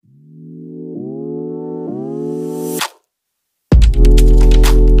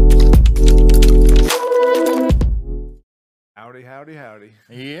howdy.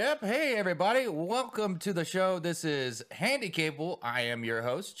 Yep. Hey, everybody. Welcome to the show. This is Handicapable. I am your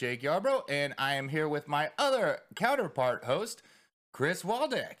host, Jake Yarbrough, and I am here with my other counterpart host, Chris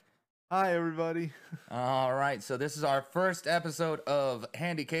Waldeck. Hi, everybody. All right. So this is our first episode of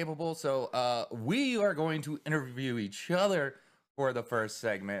Handicapable. So we are going to interview each other for the first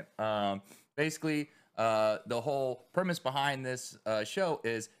segment. Basically, the whole premise behind this show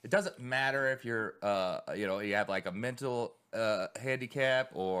is it doesn't matter if you're, you have like a mental handicap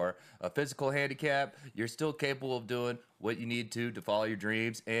or a physical handicap. You're still capable of doing what you need to follow your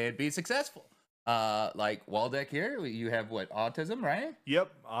dreams and be successful. Like Waldeck here, you have what, autism, right?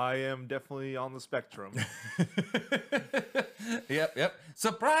 Yep, I am definitely on the spectrum. Yep.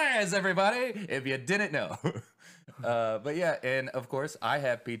 Surprise, everybody, if you didn't know. But yeah, and of course, I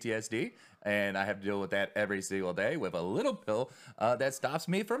have PTSD, and I have to deal with that every single day with a little pill that stops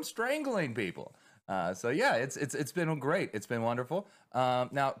me from strangling people. So yeah, it's been great. It's been wonderful.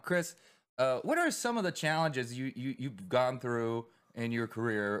 Now, Chris, what are some of the challenges you've gone through in your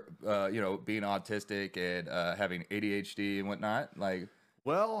career? Being autistic and having ADHD and whatnot. Like,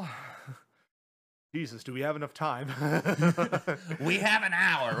 Well, Jesus, do we have enough time? we have an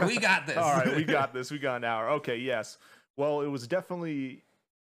hour. We got this. All right, we got this. We got an hour. Okay, yes. Well, it was definitely,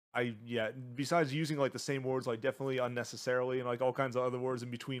 besides using like the same words, like definitely unnecessarily and like all kinds of other words in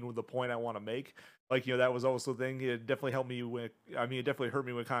between with the point I want to make. Like, that was also the thing. It definitely helped me with, it definitely hurt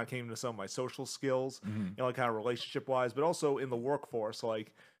me when it kind of came to some of my social skills, like kind of relationship wise, but also in the workforce,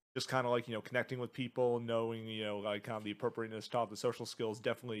 like just kind of like, connecting with people, knowing, like kind of the appropriateness of the social skills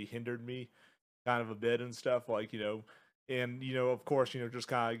definitely hindered me kind of a bit and stuff, like, and, of course, just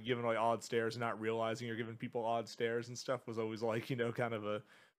kind of giving like odd stares and not realizing you're giving people odd stares and stuff was always like, kind of a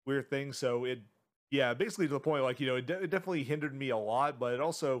weird thing. So basically to the point, like, it definitely hindered me a lot, but it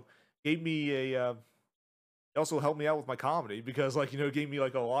also gave me it also helped me out with my comedy because like, it gave me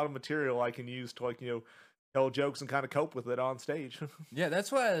like a lot of material I can use to like, tell jokes and kind of cope with it on stage. Yeah,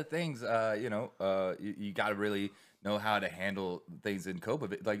 that's one of the things, you got to really know how to handle things and cope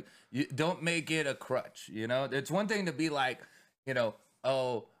with it. Like, you don't make it a crutch, It's one thing to be like,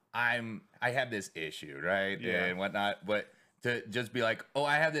 oh, I have this issue, right? Yeah. And whatnot, but to just be like, oh,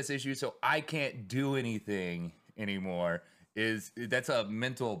 I have this issue, so I can't do anything anymore, that's a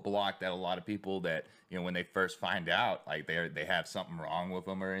mental block that a lot of people that, when they first find out, like they have something wrong with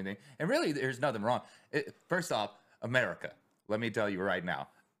them or anything. And really, there's nothing wrong. First off, America, let me tell you right now,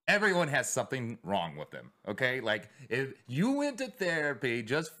 everyone has something wrong with them, okay? Like, if you went to therapy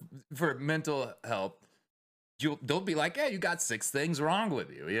just for mental health, don't be like, yeah, you got 6 things wrong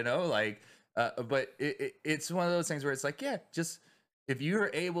with you, Like, but it's one of those things where it's like, yeah, just if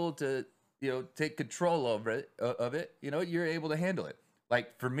you're able to, take control of it, you're able to handle it.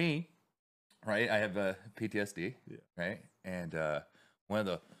 Like for me, right, I have PTSD, right? And one of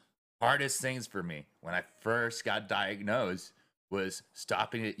the hardest things for me when I first got diagnosed was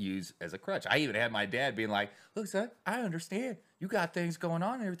stopping it used as a crutch. I even had my dad being like, look, son, I understand you got things going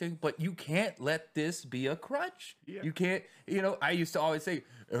on and everything, but you can't let this be a crutch. Yeah. You can't, I used to always say,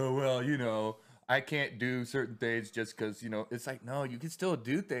 oh, well, I can't do certain things just because, it's like, no, you can still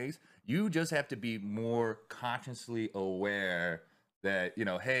do things. You just have to be more consciously aware that,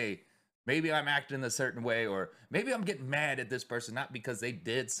 hey, maybe I'm acting a certain way, or maybe I'm getting mad at this person, not because they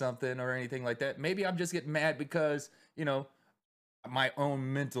did something or anything like that. Maybe I'm just getting mad because, my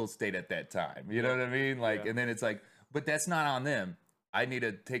own mental state at that time. You know what I mean? Like, and then it's like, but that's not on them. I need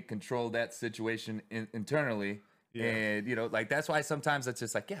to take control of that situation internally. Yeah. And, like, that's why sometimes it's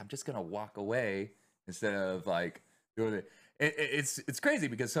just like, yeah, I'm just going to walk away instead of like doing it. It's crazy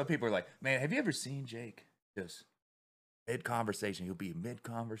because some people are like, man, have you ever seen Jake just mid-conversation? He'll be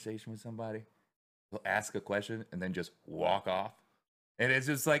mid-conversation with somebody. He'll ask a question and then just walk off. And it's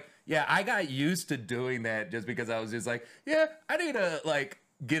just like, yeah, I got used to doing that just because I was just like, yeah, I need to like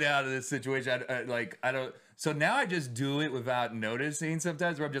get out of this situation. I don't. So now I just do it without noticing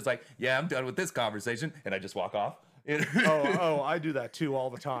sometimes where I'm just like, yeah, I'm done with this conversation. And I just walk off. I do that too all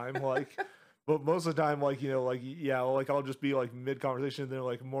the time. Like, but most of the time, like, like I'll just be like mid conversation, and then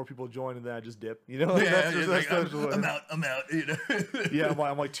like more people join, and then I just dip. I'm out. Yeah,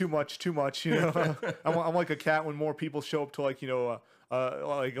 I'm like too much. I'm like a cat when more people show up to like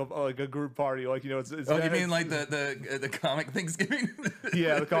like a group party. Like it's oh, you mean like the comic Thanksgiving?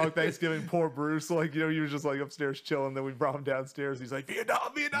 Yeah, the comic Thanksgiving. Poor Bruce. Like he was just like upstairs chilling. Then we brought him downstairs. He's like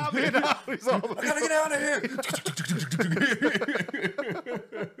Vietnam. He's all like, I gotta get out of here.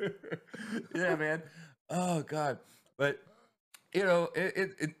 Yeah, man. Oh God. But and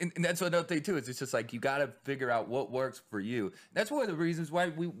that's another thing too. Is it's just like you got to figure out what works for you. That's one of the reasons why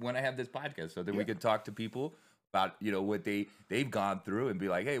we want to have this podcast, so that we can talk to people about, you know, what they've gone through and be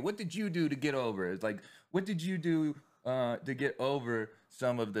like, hey, what did you do to get over it? It's like, what did you do to get over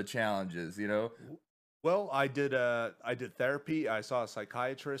some of the challenges, you know? Well, I did therapy. I saw a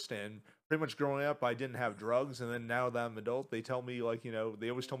psychiatrist, and pretty much growing up, I didn't have drugs. And then now that I'm an adult, they tell me like, they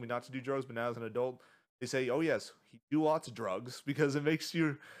always told me not to do drugs, but now as an adult, they say, oh yes, do lots of drugs because it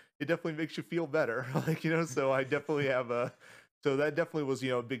definitely makes you feel better. Like so I definitely have so that definitely was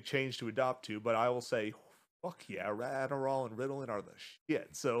a big change to adopt to. But I will say, fuck yeah, Adderall and Ritalin are the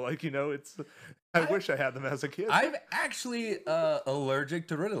shit. So like it's, I wish I had them as a kid. I'm actually allergic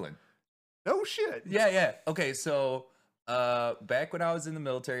to Ritalin. No shit. Yeah. Okay, so back when I was in the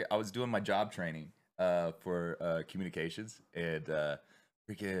military, I was doing my job training for communications, and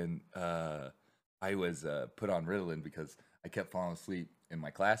I was put on Ritalin because I kept falling asleep in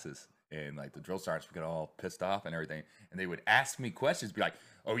my classes, and like the drill sergeants would get all pissed off and everything, and they would ask me questions, be like,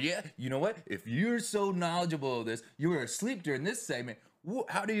 "Oh yeah, you know what? If you're so knowledgeable of this, you were asleep during this segment.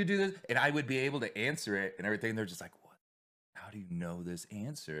 How do you do this?" And I would be able to answer it and everything. They're just like, "What? How do you know this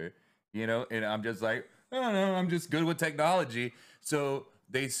answer?" And I'm just like, I don't know, I'm just good with technology. So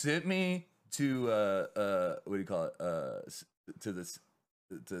they sent me to what do you call it? To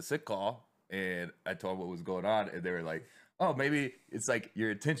the sick call, and I told them what was going on, and they were like, oh, maybe it's like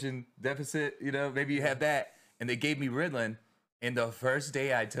your attention deficit, maybe you have that. And they gave me Ritalin, and the first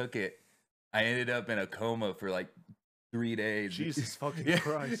day I took it, I ended up in a coma for like 3 days. Jesus fucking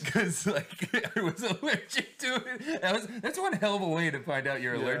Christ. Because like I was allergic to it. That's one hell of a way to find out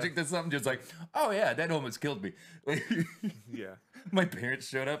you're allergic to something. Just like, oh yeah, that almost killed me. Like, yeah. My parents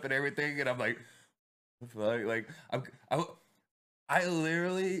showed up and everything, and I'm like, fuck. Like I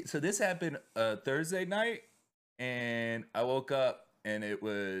literally. So this happened Thursday night, and I woke up and it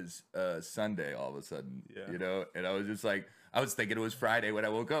was Sunday all of a sudden. Yeah. And I was just like, I was thinking it was Friday when I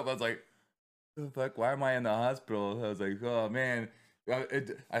woke up. I was like, the fuck, why am I in the hospital? I was like, oh man,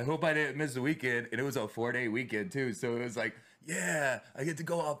 I hope I didn't miss the weekend. And it was a 4-day weekend too, so it was like, yeah, I get to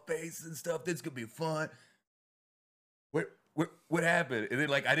go off base and stuff. This could be fun. What happened? And then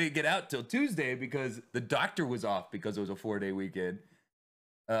like I didn't get out till Tuesday because the doctor was off because it was a 4-day weekend.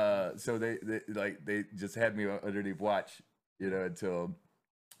 So they just had me underneath watch, until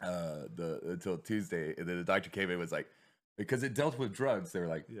Tuesday, and then the doctor came in and was like, because it dealt with drugs. They were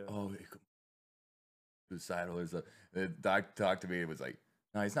like, oh, suicidal is the doctor talked to me and was like,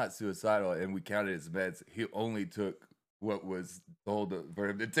 no, he's not suicidal, and we counted his meds. He only took what was told for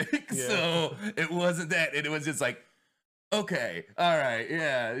him to take. So it wasn't that, and it was just like, okay, all right,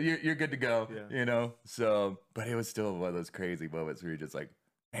 yeah, you're good to go. So but it was still one of those crazy moments where you're just like,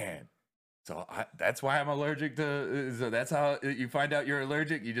 man, so that's why I'm allergic to, so that's how you find out you're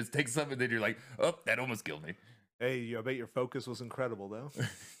allergic. You just take something, then you're like, oh, that almost killed me. Hey, I bet your focus was incredible though.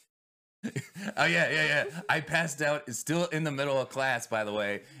 Oh yeah. I passed out, still in the middle of class, by the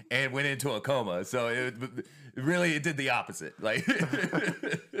way, and went into a coma. So it did the opposite. Like,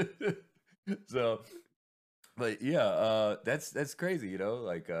 so, but yeah, that's crazy,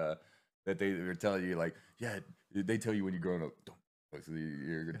 like that they were telling you, like, yeah, they tell you when you're growing up, don't. So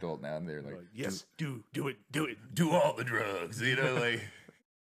you're an adult now, and they're like, yes, do it, do all the drugs, like.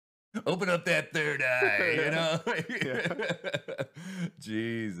 Open up that third eye,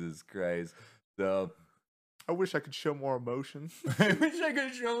 Jesus Christ. So I wish I could show more emotion. I wish I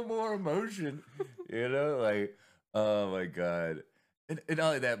could show more emotion. Like, oh my God. And not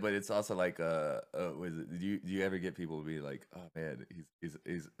only that, but it's also like, was it, do you ever get people to be like, oh man,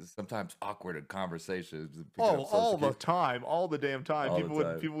 he's sometimes awkward in conversations? Oh, all the time, all the damn time.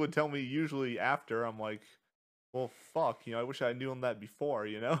 People would tell me usually after. I'm like, well, fuck, I wish I knew that before,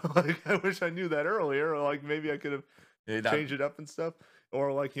 like I wish I knew that earlier, or like maybe I could have changed it up and stuff,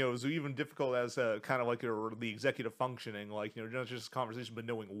 or like, it was even difficult as kind of like the executive functioning, like, not just a conversation, but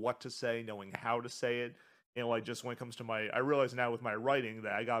knowing what to say, knowing how to say it, like just when it comes to I realize now with my writing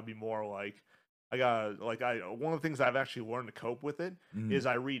that I gotta be more like, one of the things I've actually learned to cope with it is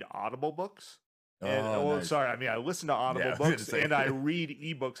I read Audible books. And nice. I listen to Audible books and I read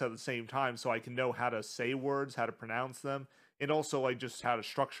ebooks at the same time, so I can know how to say words, how to pronounce them, and also like just how to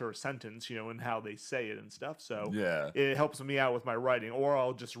structure a sentence, and how they say it and stuff. So it helps me out with my writing. Or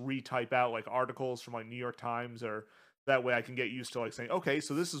I'll just retype out like articles from like New York Times, or that way I can get used to like saying, okay,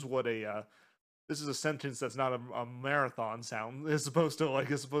 so this is what this is a sentence that's not a marathon sound is supposed to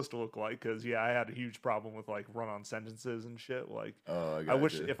look like. Because I had a huge problem with like run-on sentences and shit. Like, I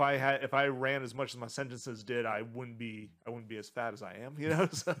wish if I ran as much as my sentences did, I wouldn't be as fat as I am.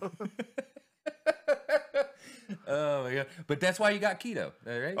 So Oh my god! But that's why you got keto,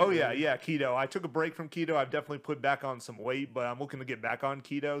 right? Oh yeah, yeah, keto. I took a break from keto. I've definitely put back on some weight, but I'm looking to get back on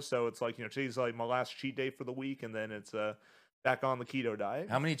keto. So it's like, today's like my last cheat day for the week, and then it's back on the keto diet.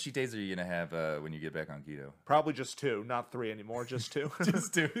 How many cheat days are you gonna have when you get back on keto? Probably just 2, not 3 anymore, just 2.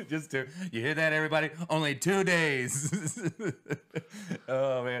 Just two, just two. You hear that, everybody? Only 2 days.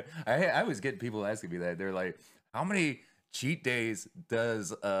 Oh man, I was getting people asking me that. They're like, "How many cheat days does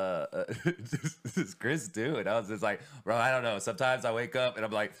does Chris do?" And I was just like, "Bro, I don't know. Sometimes I wake up and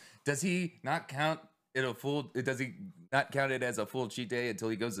I'm like, does he not count it a full? Does he not count it as a full cheat day until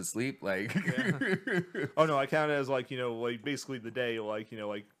he goes to sleep? Like, Yeah. Oh no, I count it as like, like basically the day, like,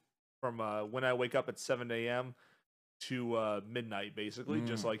 like from when I wake up at 7 a.m. to midnight, basically.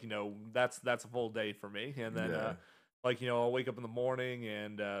 Just like, that's a full day for me. And then Yeah. like, I'll wake up in the morning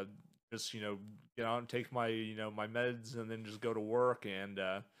and just, get out and take my, my meds and then just go to work and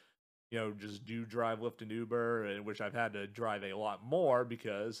just do drive, Lyft, and Uber, and which I've had to drive a lot more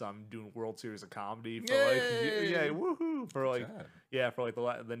because I'm doing World Series of Comedy for like, Yay! woohoo, for like, job. yeah, for like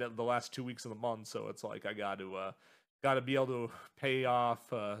the last 2 weeks of the month. So it's like I got to be able to pay off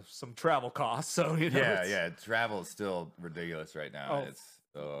some travel costs. So Yeah, yeah. Travel is still ridiculous right now. Oh, It's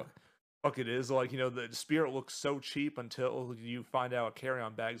fuck it is like the Spirit looks so cheap until you find out a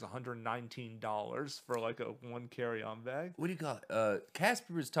carry-on bag's $119 for like a one carry-on bag. what do you call it?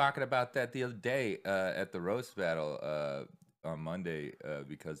 Casper was talking about that the other day at the roast battle on Monday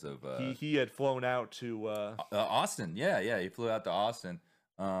because of He had flown out to Austin. Yeah, he flew out to Austin.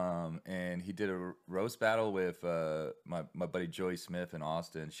 And he did a roast battle with my buddy Joey Smith in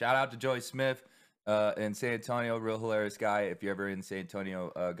Austin. Shout out to Joey Smith in San Antonio, real hilarious guy. If you're ever in San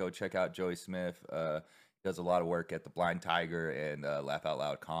Antonio, go check out Joey Smith. He does a lot of work at the Blind Tiger and Laugh Out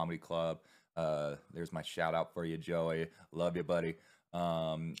Loud Comedy Club. There's my shout out for you, Joey. Love you, buddy.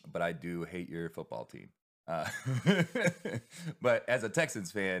 But I do hate your football team. But as a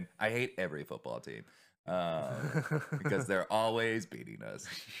Texans fan, I hate every football team. Because they're always beating us.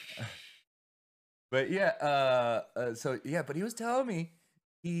 But yeah, but he was telling me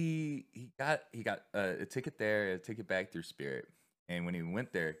he got a ticket there, a ticket back through Spirit, and when he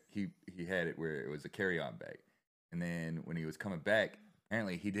went there, he had it where it was a carry-on bag, and then when he was coming back,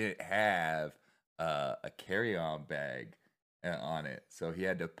 apparently he didn't have a carry-on bag on it, so he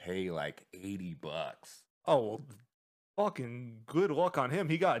had to pay like $80. Oh, well, fucking good luck on him.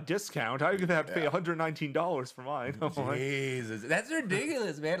 He got a discount. I'm gonna have to pay $119 for mine. Jesus, that's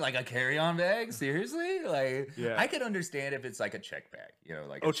ridiculous, man. Like a carry-on bag? Seriously? Like, Yeah. I could understand if it's like a check bag,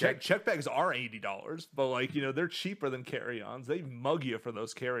 like check bags are $80, but like they're cheaper than carry-ons. They mug you for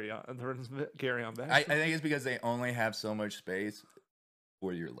those carry-on bags. I think it's because they only have so much space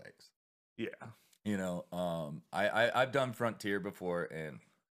for your legs. Yeah. I've done Frontier before, and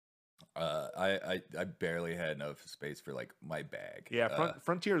I barely had enough space for like my bag. Yeah,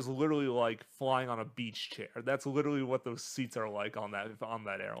 Frontier is literally like flying on a beach chair. That's literally what those seats are like on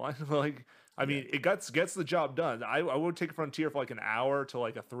that airline. Like, I mean, it gets the job done. I would take a Frontier for like an hour to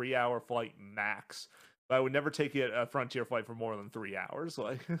like a 3-hour flight max. But I would never take a Frontier flight for more than 3 hours.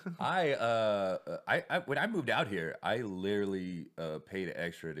 Like, I when I moved out here, I literally paid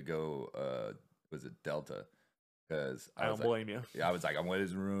extra to go. Was it Delta? Because I don't blame you. Yeah, I was like, I went to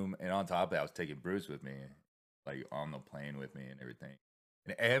his room, and on top of that, I was taking Bruce with me, like on the plane with me and everything.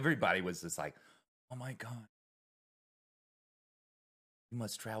 And everybody was just like, "Oh my god, you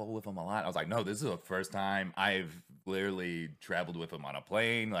must travel with him a lot." I was like, "No, this is the first time I've literally traveled with him on a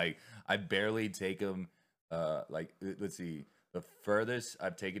plane. Like, I barely take him. Like, let's see, the furthest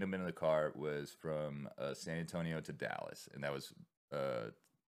I've taken him into the car was from San Antonio to Dallas, and that was,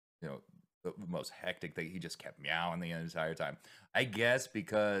 the most hectic thing. He just kept meowing the entire time. I guess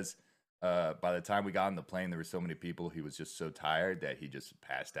because by the time we got on the plane, there were so many people. He was just so tired that he just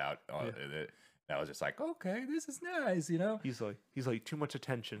passed out on it. And I was just like, okay, this is nice, He's like too much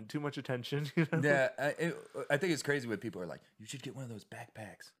attention. Yeah, I think it's crazy when people are like, you should get one of those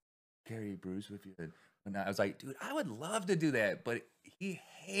backpacks, carry Bruce with you. And I was like, dude, I would love to do that, but he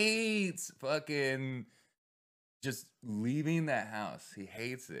hates fucking just leaving that house. He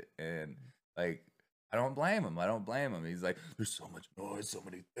hates it, and like, I don't blame him. He's like, there's so much noise, so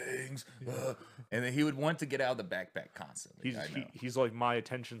many things, and then he would want to get out of the backpack constantly. He's like my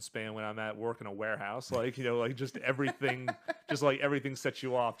attention span when I'm at work in a warehouse. Like, like just everything, just like everything sets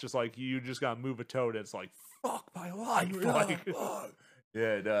you off. Just like you just gotta move a toe. And it's like, fuck my life. Like,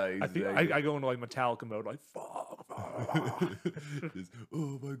 yeah, no, I think I go into like Metallica mode. Like, fuck.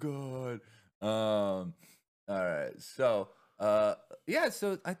 Oh my god. All right, so so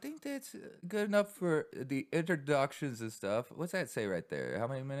I think that's good enough for the introductions and stuff. What's that say right there? How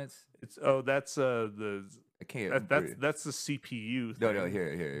many minutes? That's the I can't. That's the CPU No, thing. no.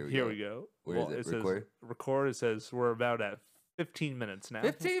 Here we go. Where is it? Says Record. record. It says we're about at 15 minutes now.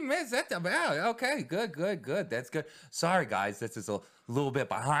 15 minutes. That's about okay. Good. That's good. Sorry, guys. This is a little bit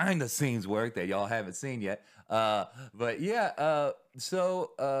behind the scenes work that y'all haven't seen yet. But yeah.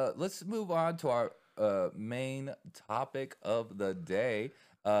 So let's move on to our main topic of the day.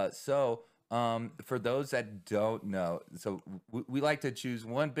 For those that don't know, so we like to choose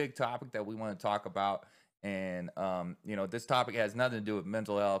one big topic that we want to talk about. And, this topic has nothing to do with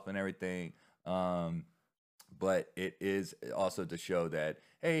mental health and everything. But it is also to show that,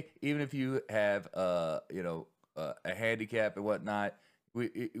 hey, even if you have, a handicap and whatnot,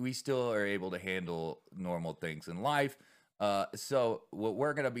 we still are able to handle normal things in life. So what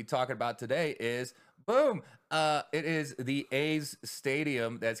we're going to be talking about today is, boom, it is the A's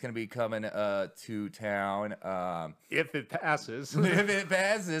Stadium that's going to be coming to town. If it passes. If it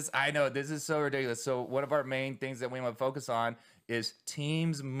passes. I know, this is so ridiculous. So one of our main things that we want to focus on is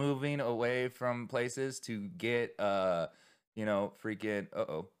teams moving away from places to get, freaking,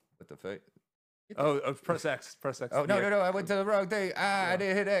 what the fuck? Press X. Oh, no, I went to the wrong thing. I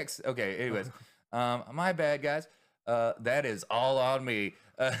didn't hit X. Okay, anyways. My bad, guys. That is all on me.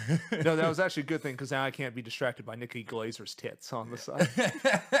 No, that was actually a good thing because now I can't be distracted by Nikki Glazer's tits on the side.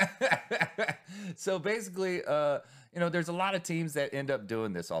 So basically, there's a lot of teams that end up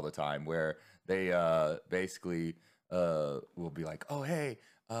doing this all the time where they basically will be like, oh, hey,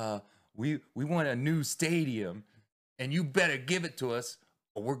 we want a new stadium and you better give it to us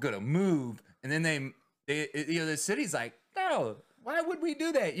or we're going to move. And then the city's like, no, why would we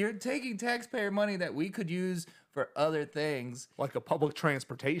do that? You're taking taxpayer money that we could use for other things. Like a public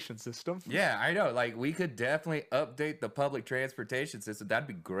transportation system. Yeah, I know. Like, we could definitely update the public transportation system. That'd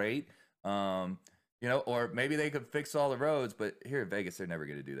be great. Or maybe they could fix all the roads, but here in Vegas, they're never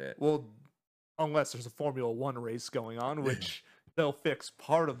going to do that. Well, unless there's a Formula One race going on, which they'll fix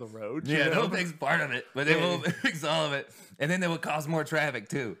part of the road. Yeah, they'll fix part of it, but they won't fix all of it. And then they will cause more traffic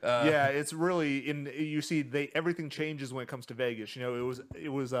too. Yeah, it's really you see everything changes when it comes to Vegas. It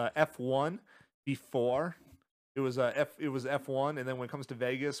was F1 before. It was F1, and then when it comes to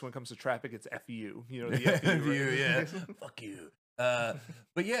Vegas, when it comes to traffic, it's FU. The FU, yeah. Fuck you.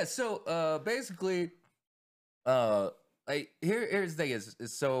 But yeah, so basically, here's the thing is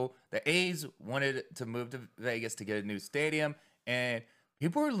so the A's wanted to move to Vegas to get a new stadium, and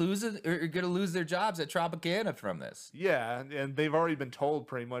people are going to lose their jobs at Tropicana from this. Yeah, and they've already been told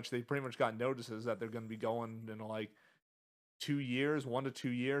pretty much. They pretty much got notices that they're going to be going in like 2 years, 1 to 2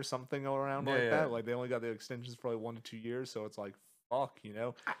 years, something around that. Like they only got the extensions for like 1 to 2 years, so it's like fuck,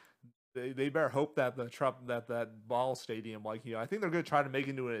 They better hope that that ball stadium, I think they're gonna try to make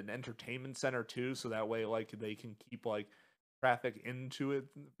it into an entertainment center too, so that way like they can keep like traffic into it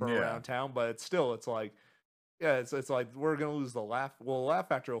around town. But it's like, it's like we're gonna lose the Laugh. Well, Laugh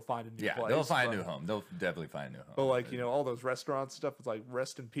Factory will find a new place. They'll find a new home. They'll definitely find a new home. But like all those restaurants stuff, it's like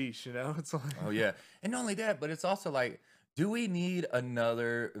rest in peace. It's like oh yeah, and not only that, but it's also like, do we need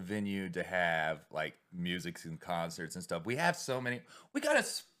another venue to have like music and concerts and stuff? We have so many. We got a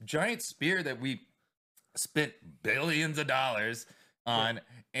giant Sphere that we spent billions of dollars on,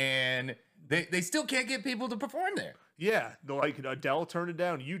 and they still can't get people to perform there. Yeah, like Adele turned it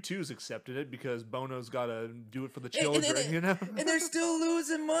down. U2's accepted it because Bono's got to do it for the children, And they're still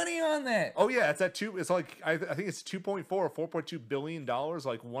losing money on that. Oh yeah, it's at two. It's like I think it's 2.4 or 4.2 billion dollars,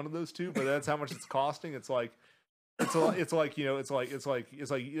 like one of those two. But that's how much it's costing. It's like. It's like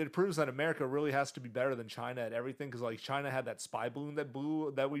it proves that America really has to be better than China at everything, because like China had that spy balloon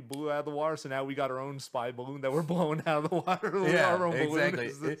that we blew out of the water, so now we got our own spy balloon that we're blowing out of the water. Yeah, our own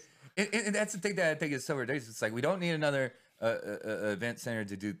exactly. And that's the thing that I think is so ridiculous. It's like we don't need another event center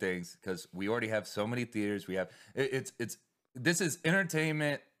to do things because we already have so many theaters. We have this is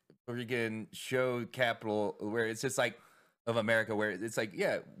entertainment freaking show capital where it's just like of America, where it's like,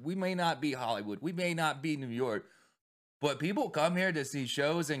 yeah, we may not be Hollywood, we may not be New York, but people come here to see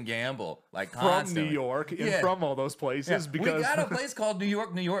shows and gamble, like constantly. From New York and from all those places. Yeah. Because we got a place called New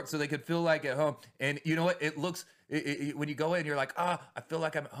York, so they could feel like at home. And you know what? It looks, when you go in, you're like, I feel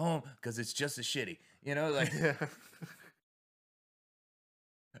like I'm at home because it's just as shitty. Like,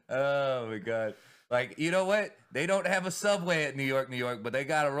 oh my God. Like, you know what? They don't have a subway at New York, but they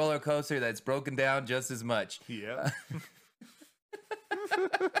got a roller coaster that's broken down just as much. Yeah.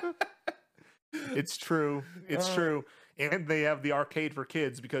 It's true. It's true. And they have the arcade for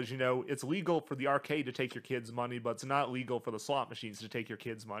kids because, it's legal for the arcade to take your kids' money, but it's not legal for the slot machines to take your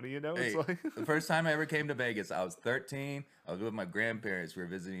kids' money, It's hey, like the first time I ever came to Vegas, I was 13. I was with my grandparents. We were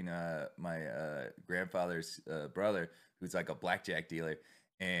visiting my grandfather's brother, who's like a blackjack dealer.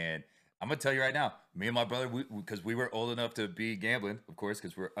 And I'm gonna tell you right now, me and my brother, because we were old enough to be gambling, of course,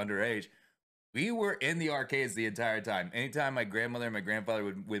 because we're underage. We were in the arcades the entire time. Anytime my grandmother and my grandfather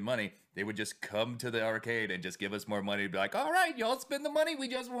would win money, they would just come to the arcade and just give us more money. Be like, all right, y'all spend the money we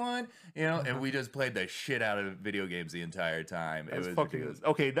just won, you know. And we just played the shit out of video games the entire time. That's It was fucking ridiculous.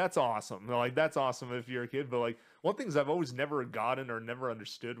 okay. That's awesome. Like that's awesome if you're a kid. But like one things I've always never gotten or never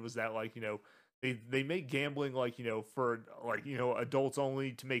understood was that like they make gambling like for like adults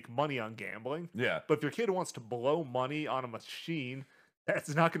only to make money on gambling. Yeah. But if your kid wants to blow money on a machine,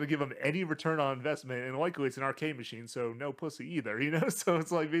 that's not going to give them any return on investment, and likely it's an arcade machine, so no pussy either. So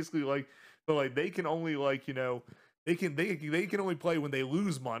it's like basically like, but like they can only like they can only play when they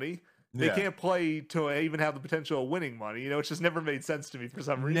lose money. They Yeah. can't play to even have the potential of winning money. It's just never made sense to me for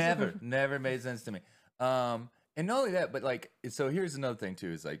some reason. Never made sense to me. And not only that, but like, so here's another thing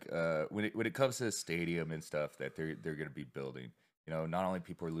too, is like, when it comes to the stadium and stuff that they're going to be building, not only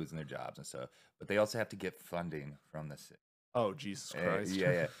people are losing their jobs and stuff, but they also have to get funding from the city. Oh, Jesus Christ.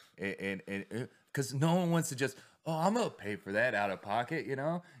 Yeah. And because no one wants to just, oh, I'm gonna pay for that out of pocket. You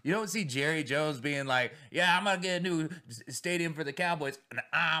don't see Jerry Jones being like, yeah, I'm gonna get a new stadium for the Cowboys and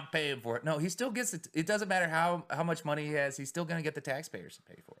I'm paying for it. No, he still gets it. It doesn't matter how much money he has, he's still gonna get the taxpayers to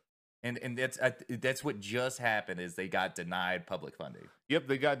pay for it. And that's what just happened, is they got denied public funding. Yep,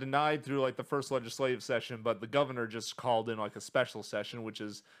 they got denied through like the first legislative session, but the governor just called in like a special session, which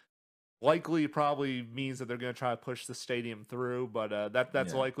is likely probably means that they're going to try to push the stadium through, but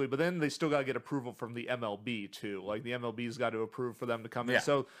that's likely. But then they still got to get approval from the MLB too. Like the MLB's got to approve for them to come in.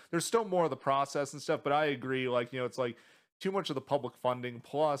 So there's still more of the process and stuff. But I agree, like it's like too much of the public funding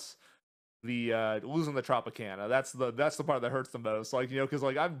plus the losing the Tropicana. That's the part that hurts the most. Like because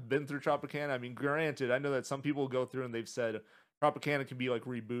like I've been through Tropicana. I mean, granted, I know that some people go through and they've said Tropicana can be like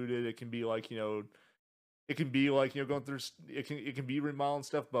rebooted. It can be like it can be like going through it can be remodeled and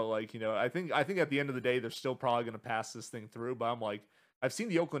stuff, but like I think at the end of the day they're still probably going to pass this thing through. But I'm like, I've seen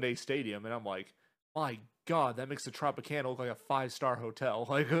the Oakland A's stadium and I'm like, my God, that makes the Tropicana look like a 5-star hotel.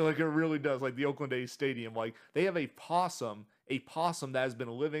 Like it really does. Like the Oakland A's stadium, like they have a possum that has been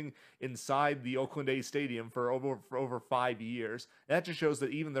living inside the Oakland A's stadium for over 5 years. And that just shows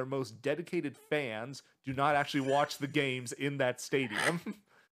that even their most dedicated fans do not actually watch the games in that stadium.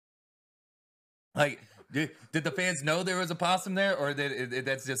 Like, did the fans know there was a possum there, or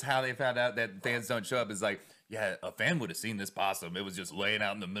that's just how they found out that fans don't show up? Is like, yeah, a fan would have seen this possum. It was just laying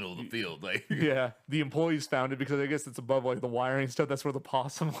out in the middle of the field. Like, yeah, the employees found it because I guess it's above like the wiring stuff. That's where the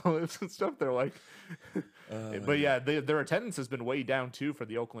possum lives and stuff. They're like, but yeah, their attendance has been way down too for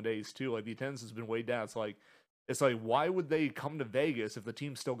the Oakland A's too. Like the attendance has been way down. It's like, why would they come to Vegas if the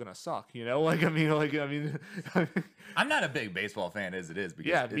team's still gonna suck? Like I mean, I'm not a big baseball fan as it is. Because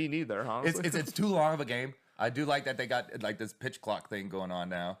yeah, me neither. Honestly, it's too long of a game. I do like that they got like this pitch clock thing going on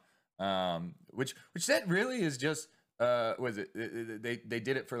now, which that really is just was it they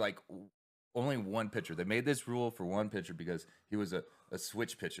did it for like only one pitcher. They made this rule for one pitcher because he was a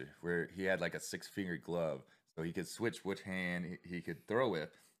switch pitcher where he had like a 6-finger glove, so he could switch which hand he could throw with.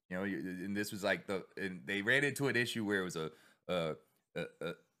 And this was like and they ran into an issue where it was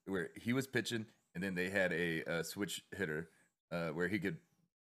where he was pitching, and then they had a switch hitter where he could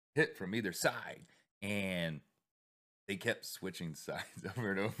hit from either side, and they kept switching sides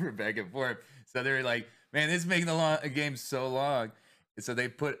over and over, back and forth. So they were like, "Man, this is making the game so long." So they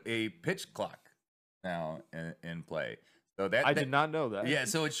put a pitch clock now in play. So I did not know that. Yeah,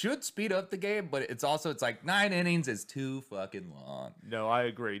 so it should speed up the game, but it's like 9 innings is too fucking long. No, I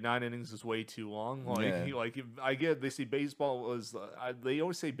agree. 9 innings is way too long. Like I get they say baseball is they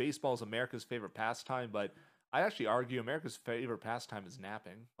always say baseball is America's favorite pastime, but I actually argue America's favorite pastime is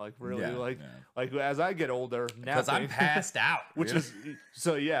napping. Like really, like as I get older, napping because I'm passed out, which is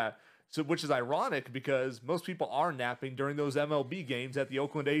so which is ironic because most people are napping during those MLB games at the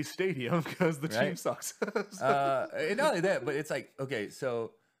Oakland A's stadium because the team sucks. And not only that, but it's like, okay,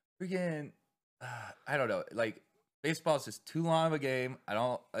 so freaking, I don't know, like baseball is just too long of a game. I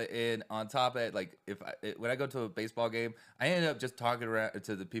don't, and on top of it, like when I go to a baseball game, I end up just talking around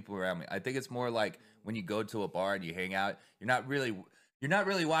to the people around me. I think it's more like when you go to a bar and you hang out, you're not really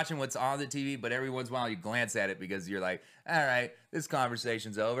watching what's on the TV, but every once in a while you glance at it because you're like, all right, this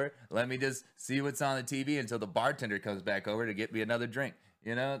conversation's over. Let me just see what's on the TV until the bartender comes back over to get me another drink.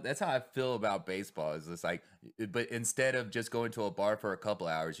 That's how I feel about baseball. Is it's like, but instead of just going to a bar for a couple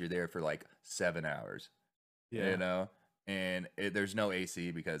hours, you're there for like 7 hours. Yeah. And there's no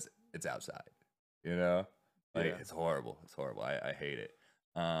AC because it's outside. It's horrible. It's horrible. I hate it.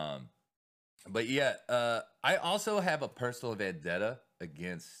 But yeah, I also have a personal vendetta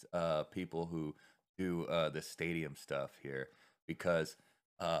against people who do the stadium stuff here because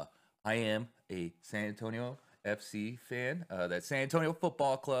I am a San Antonio FC fan. That San Antonio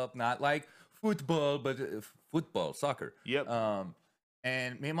Football Club, not like football, but football, soccer. Yep.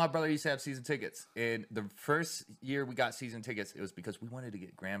 And me and my brother used to have season tickets. And the first year we got season tickets, it was because we wanted to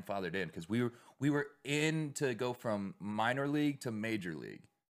get grandfathered in because we were in to go from minor league to major league.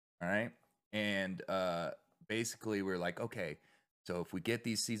 All right. And basically we're like, okay, so if we get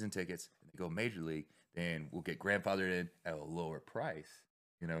these season tickets and they go major league, then we'll get grandfathered in at a lower price.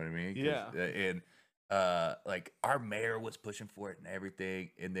 You know what I mean? Yeah. And like our mayor was pushing for it and everything.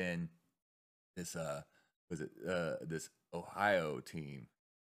 And then this this Ohio team,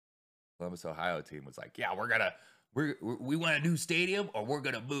 Columbus, Ohio team was like, yeah, we want a new stadium or we're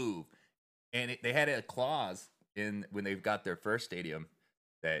gonna move. And they had a clause in when they've got their first stadium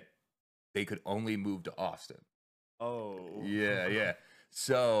that they could only move to Austin. Oh. Yeah.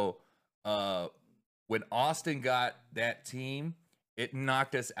 So when Austin got that team, it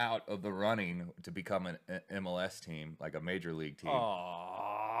knocked us out of the running to become an MLS team, like a major league team.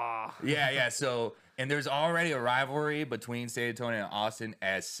 Aww. Yeah. So, and there's already a rivalry between San Antonio and Austin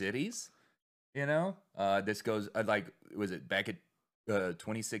as cities. You know, this goes like, was it back at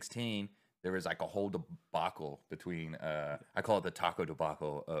 2016? There was like a whole debacle between, I call it the taco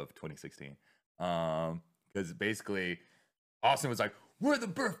debacle of 2016. Because basically, Austin was like, we're the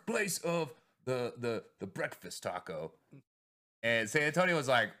birthplace of the breakfast taco. And San Antonio was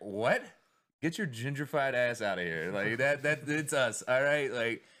like, what? Get your gingerfied ass out of here. Like that it's us. All right.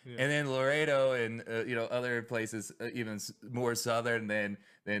 Like, yeah. And then Laredo and, other places, even more Southern than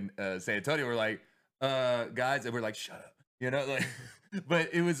San Antonio were like, guys, and we're like, shut up, like,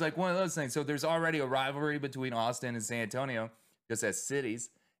 but it was like one of those things. So there's already a rivalry between Austin and San Antonio just as cities.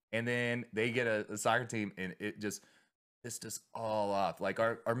 And then they get a soccer team and it just pissed us all off. Like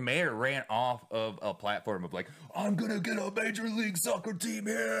our mayor ran off of a platform of like, I'm gonna get a major league soccer team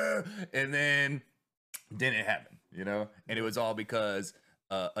here, and then didn't happen, And it was all because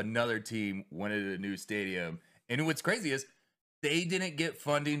another team wanted a new stadium. And what's crazy is they didn't get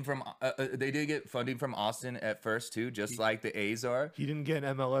funding from Austin at first too, just like the A's are. He didn't get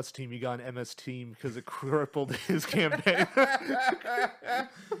an MLS team. He got an MS team because it crippled his campaign.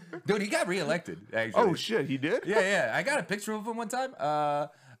 Dude, he got reelected, actually. Oh, shit, he did? Yeah. I got a picture of him one time.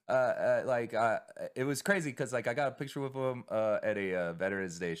 It was crazy because, I got a picture with him at a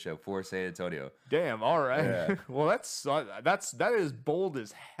Veterans Day show for San Antonio. Damn, all right. Yeah. Well, that is bold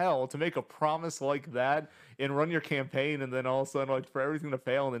as hell to make a promise like that and run your campaign and then all of a sudden, for everything to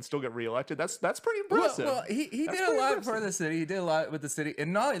fail and then still get reelected. That's pretty impressive. Well, he did a lot for the city. He did a lot with the city.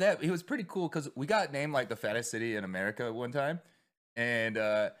 And not only that, he was pretty cool because we got named the fattest city in America one time. And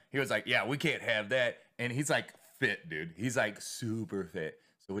he was like, yeah, we can't have that. And he's fit, dude. He's super fit.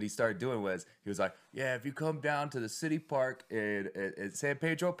 So what he started doing was he was like, yeah, if you come down to the city park at San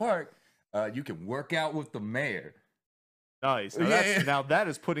Pedro Park, you can work out with the mayor. Nice. Now that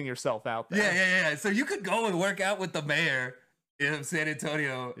is putting yourself out there. Yeah. So you could go and work out with the mayor in San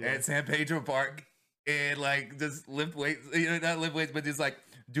Antonio at San Pedro Park and just lift weights, not lift weights, but just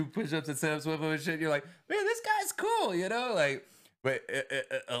do push-ups and sit-ups with him and shit. You're like, man, this guy's cool, But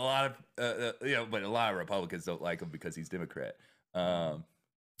a lot of Republicans don't like him because he's Democrat.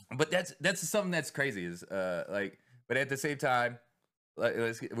 But that's something that's crazy is but at the same time,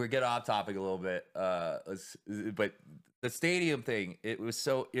 we're getting off topic a little bit. But the stadium thing, it was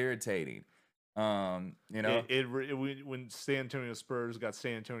so irritating. When San Antonio Spurs got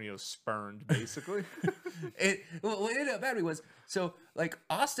San Antonio spurned, basically. What ended up happening was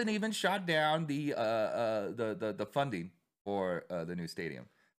Austin even shot down the funding for the new stadium.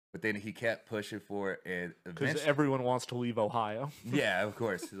 But then he kept pushing for it, and because everyone wants to leave Ohio. Yeah, of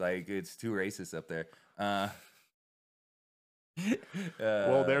course. It's too racist up there.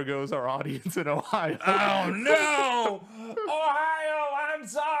 Well, there goes our audience in Ohio. Oh no, Ohio! I'm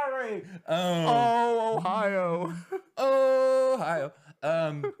sorry. Ohio. Ohio.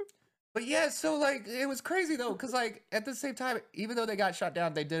 But yeah, so it was crazy though, because at the same time, even though they got shot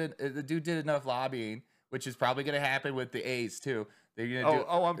down, the dude did enough lobbying, which is probably going to happen with the A's too.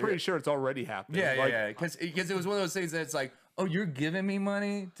 I'm pretty sure it's already happening. Yeah. Because it was one of those things that's oh, you're giving me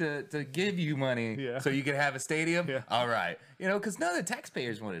money to give you money so you can have a stadium? Yeah. All right. Because none of the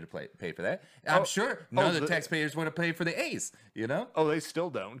taxpayers wanted to pay for that. I'm sure none of the taxpayers want to pay for the A's, Oh, they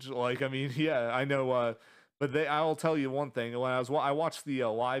still don't. I know. But I'll tell you one thing. When I watched the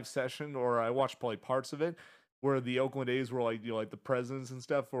live session, or I watched probably parts of it, where the Oakland A's were the presidents and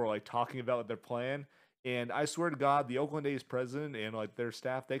stuff were talking about their plan. And I swear to God, the Oakland A's president and their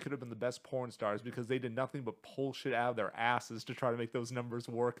staff, they could have been the best porn stars because they did nothing but pull shit out of their asses to try to make those numbers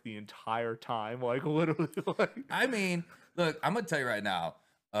work the entire time. Literally. I mean, look, I'm gonna tell you right now,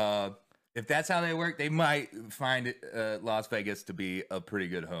 If that's how they work, they might find Las Vegas to be a pretty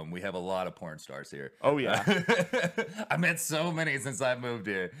good home. We have a lot of porn stars here. Oh yeah. I met so many since I moved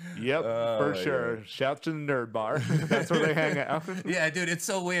here. Yep, Oh for my sure. God. Shout to the nerd bar. That's where they hang out. Yeah, dude, it's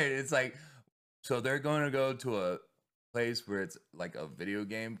so weird. It's like, so they're going to go to a place where it's like a video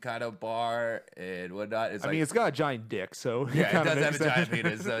game kind of bar and whatnot. It's I like, mean, it's got a giant dick, so yeah, it kinda does have makes a giant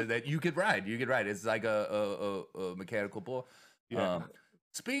sense. penis that you could ride. You could ride. It's like a mechanical bull. Yeah.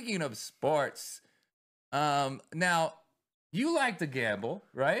 Speaking of sports, now you like to gamble,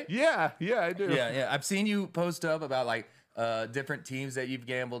 right? Yeah, I do. Yeah. I've seen you post up about like different teams that you've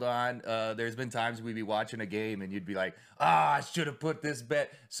gambled on. There's been times we'd be watching a game and you'd be like, I should have put this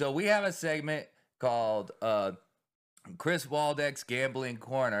bet. So we have a segment called Chris Waldeck's Gambling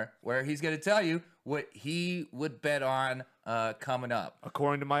Corner, where he's going to tell you what he would bet on coming up.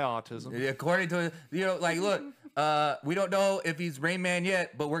 According to my autism. According to, like, look, we don't know if he's Rain Man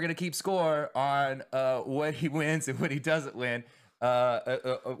yet, but we're going to keep score on what he wins and what he doesn't win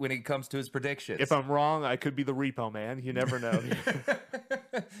when it comes to his predictions. If I'm wrong, I could be the repo man. You never know.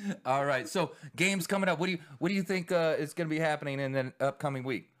 All right. So games coming up. What do you think is going to be happening in the upcoming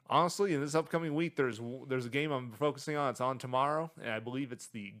week? Honestly, in this upcoming week, there's a game I'm focusing on. It's on tomorrow, and I believe it's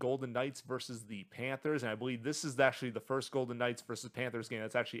the Golden Knights versus the Panthers. And I believe this is actually the first Golden Knights versus Panthers game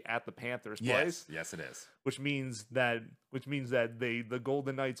that's actually at the Panthers place. Yes, it is. Which means that the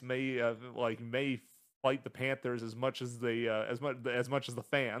Golden Knights may fight the Panthers as much as they as much as the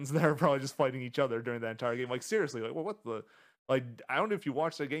fans. They're probably just fighting each other during that entire game. Like seriously, like what the. Like, I don't know if you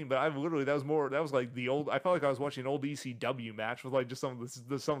watched that game, but I literally, that was like the old, I felt like I was watching an old ECW match with like just some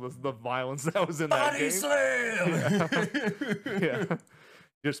of the violence that was in that Body game. slam! Yeah.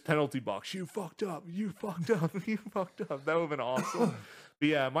 Just penalty box. You fucked up. You fucked up. You fucked up. That would have been awesome. But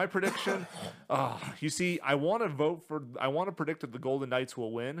yeah, my prediction, you see, I want to predict that the Golden Knights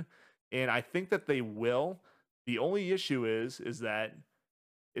will win, and I think that they will. The only issue is that,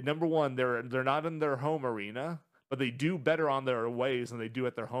 number one, they're not in their home arena, but they do better on their aways than they do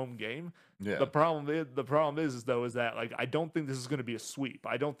at their home game. Yeah. The problem is that like I don't think this is going to be a sweep.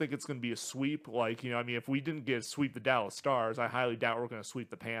 I don't think it's going to be a sweep. Like I mean, if we didn't sweep the Dallas Stars, I highly doubt we're going to sweep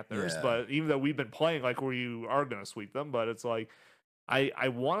the Panthers. Yeah. But even though we've been playing like we are going to sweep them, but it's like I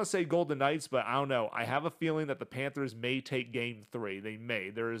want to say Golden Knights, but I don't know. I have a feeling that the Panthers may take Game 3. They may.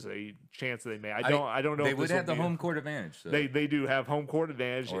 There is a chance that they may. I don't know. They if would this have the home court advantage. So. They do have home court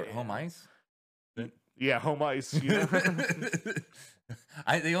advantage or home ice. Yeah, home ice. The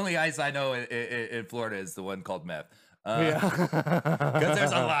only ice I know in Florida is the one called meth. Because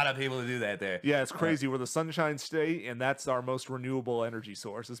there's a lot of people who do that there. Yeah, it's crazy. We're the Sunshine State, and that's our most renewable energy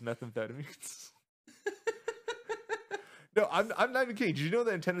source is methamphetamines. No, I'm not even kidding. Did you know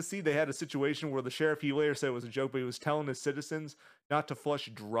that in Tennessee they had a situation where the sheriff, he later said it was a joke, but he was telling his citizens not to flush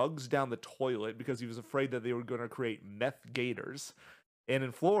drugs down the toilet because he was afraid that they were going to create meth gators. And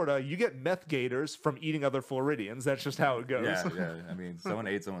in Florida, you get meth gators from eating other Floridians. That's just how it goes. Yeah. I mean, someone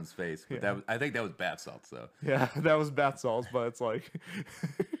ate someone's face. But I think that was bath salts, though. Yeah, that was bath salts, but it's like...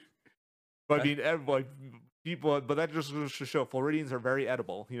 but I mean, like, people... But that just goes to show Floridians are very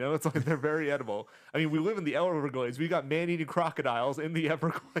edible. It's like they're very edible. I mean, we live in the Everglades. We got man-eating crocodiles in the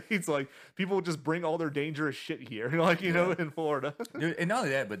Everglades. Like, people just bring all their dangerous shit here. In Florida. Dude, and not only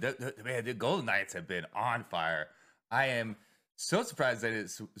that, but the Golden Knights have been on fire. I am... so surprised they didn't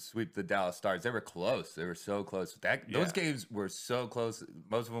sweep the Dallas Stars. They were close. They were so close. Those games were so close.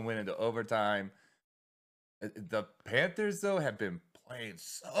 Most of them went into overtime. The Panthers, though, have been playing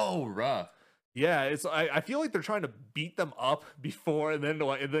so rough. Yeah, I feel like they're trying to beat them up before, and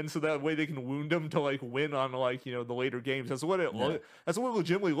then so that way they can wound them to like win on like the later games. That's what it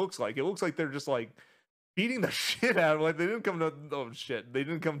legitimately looks like. It looks like they're just like beating the shit out of them. Like they didn't come to They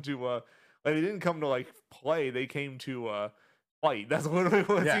didn't come to they didn't come to like play. They came to fight. That's literally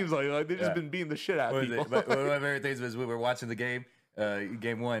what it seems like. Like they've just been beating the shit out of people. One of my favorite things was we were watching the game,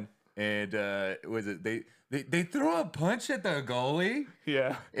 game one, and they throw a punch at the goalie.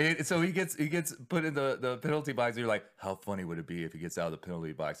 Yeah. And so he gets put in the penalty box. And you're like, how funny would it be if he gets out of the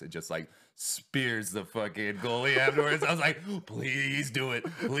penalty box and just like spears the fucking goalie afterwards? I was like, please do it.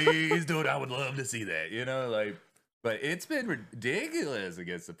 Please do it. I would love to see that. But it's been ridiculous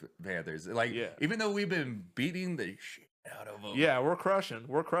against the Panthers. Like, even though we've been beating the shit out of them. Yeah, we're crushing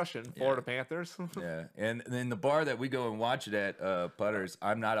Florida Panthers. Yeah, and then the bar that we go and watch it at, Putters,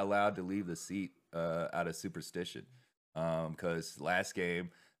 I'm not allowed to leave the seat out of superstition, because last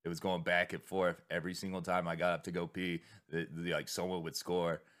game it was going back and forth every single time I got up to go pee. Like someone would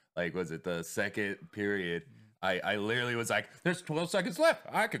score. Like, was it the second period? I literally was like, "There's 12 seconds left.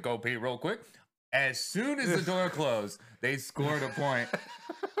 I could go pee real quick." As soon as the door closed, they scored a point.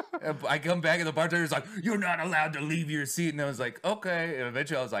 I come back and the bartender's like, "You're not allowed to leave your seat." And I was like, "Okay." And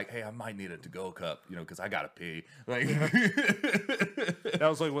eventually I was like, "Hey, I might need a to-go cup, because I gotta pee." Like, That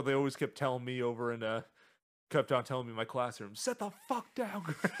was like what they always kept telling me over in kept on telling me in my classroom. Set the fuck down,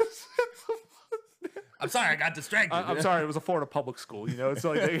 Chris. I'm sorry, I got distracted. I'm sorry, it was a Florida public school. It's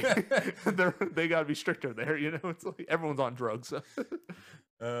like they got to be stricter there. It's like everyone's on drugs.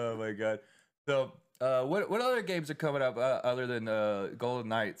 Oh my god. So, what other games are coming up other than Golden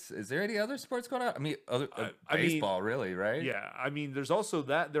Knights? Is there any other sports going on? I mean, baseball, really, right? Yeah, I mean, there's also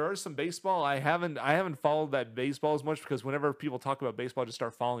that. There are some baseball. I haven't followed that baseball as much because whenever people talk about baseball, I just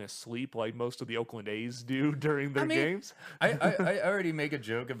start falling asleep, like most of the Oakland A's do during their games. I already make a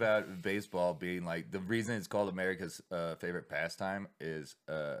joke about baseball being like the reason it's called America's favorite pastime is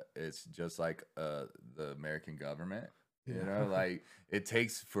it's just like the American government. Like it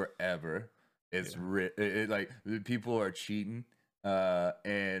takes forever. It's like people are cheating,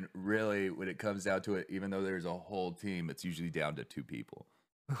 and really, when it comes down to it, even though there's a whole team, it's usually down to 2 people: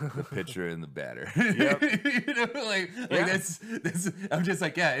 the pitcher and the batter. Yep. That's. I'm just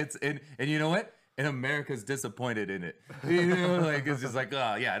like, yeah, it's and you know what? And America's disappointed in it. Like it's just like,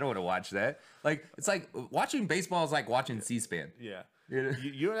 oh yeah, I don't want to watch that. Like it's like watching baseball is like watching C-SPAN. Yeah.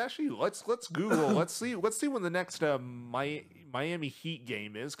 You actually let's Google. Let's see when the next Miami Heat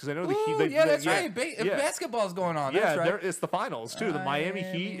game is, because I know the Heat. That's right. Basketball's going on. Yeah, that's right. It's the finals too. The Miami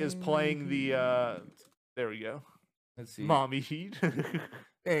Heat is playing the. There we go. Let's see. Miami Heat.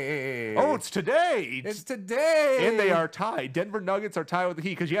 Hey. Oh, it's today. It's today. And they are tied. Denver Nuggets are tied with the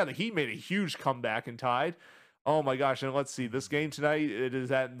Heat because the Heat made a huge comeback and tied. Oh my gosh, and let's see. This game tonight, it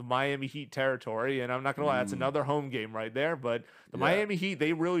is at the Miami Heat territory, and I'm not going to lie, that's another home game right there, but the Miami Heat,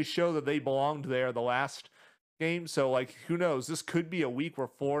 they really show that they belonged there the last game, so, like, who knows? This could be a week where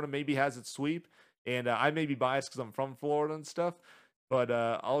Florida maybe has its sweep, and I may be biased because I'm from Florida and stuff, but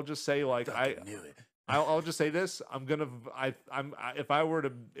I'll just say, like, I'll just say this: if I were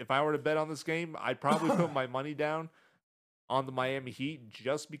to bet on this game, I'd probably put my money down on the Miami Heat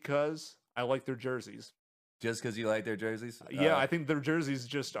just because I like their jerseys. Just because you like their jerseys? Yeah, I think their jerseys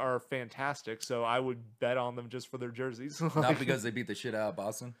just are fantastic. So I would bet on them just for their jerseys. Not because they beat the shit out of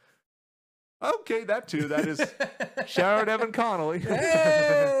Boston? Okay, that too. That is shout out Evan Connolly.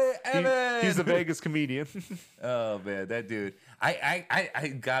 Hey, Evan! He's a Vegas comedian. Oh man, that dude.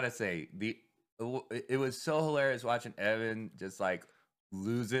 I gotta say, it was so hilarious watching Evan just like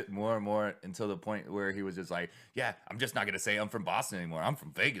lose it more and more until the point where he was just like, yeah, I'm just not gonna say I'm from Boston anymore. I'm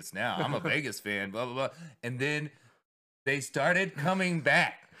from Vegas now. I'm a Vegas fan, blah blah blah. And then they started coming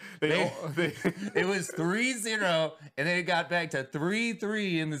back. It was 3-0, and then it got back to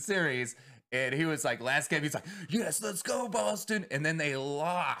 3-3 in the series. And he was like, last game, he's like, yes, let's go, Boston. And then they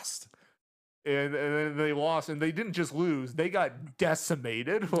lost. And then they lost, and they didn't just lose; they got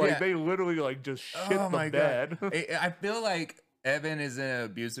decimated. Like they literally like just shit the bed. I feel like Evan is in an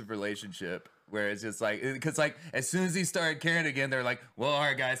abusive relationship where it's just like, because like as soon as he started caring again, they're like, well, all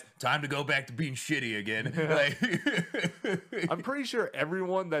right, guys, time to go back to being shitty again. Like, I'm pretty sure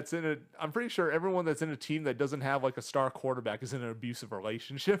everyone that's in a team that doesn't have like a star quarterback is in an abusive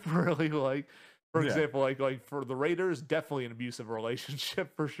relationship. Really, like. For example, like for the Raiders, definitely an abusive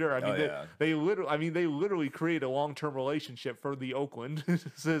relationship for sure. I mean, they literally create a long-term relationship for the Oakland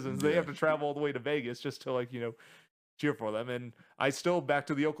citizens. They have to travel all the way to Vegas just to cheer for them. And I still, back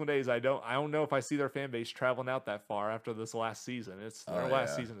to the Oakland A's, I don't know if I see their fan base traveling out that far after this last season. Their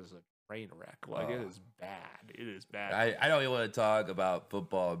last season is a train wreck. Like it is bad. It is bad. I don't even want to talk about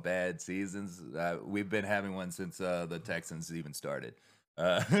football and bad seasons. We've been having one since the Texans even started.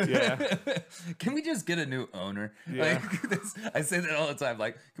 Can we just get a new owner? I say that all the time.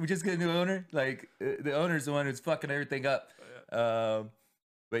 Like, can we just get a new owner? Like, the owner's the one who's fucking everything up.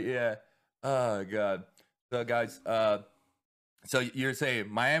 But yeah, oh god. So guys, so you're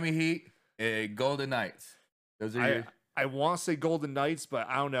saying Miami Heat, Golden Knights. Those are I want to say Golden Knights, but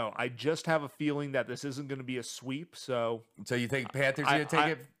I don't know. I just have a feeling that this isn't going to be a sweep. So you think Panthers are going to take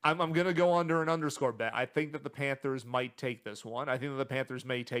it? I'm going to go under an underscore bet. I think that the Panthers might take this one. I think that the Panthers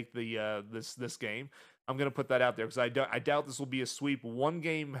may take the this game. I'm going to put that out there because I doubt this will be a sweep. One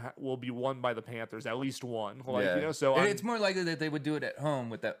game will be won by the Panthers, at least one. So it's more likely that they would do it at home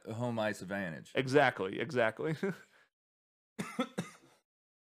with that home ice advantage. Exactly.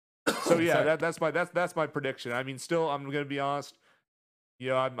 So yeah, that's my prediction. I mean, still, I'm gonna be honest.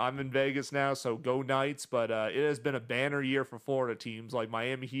 I'm in Vegas now, so go Knights. But it has been a banner year for Florida teams like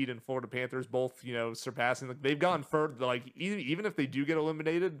Miami Heat and Florida Panthers, both surpassing. They've gone further. Like even if they do get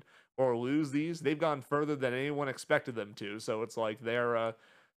eliminated or lose these, they've gone further than anyone expected them to. So it's like they're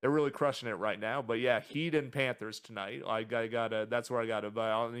they're really crushing it right now. But yeah, Heat and Panthers tonight. I gotta. That's where I gotta.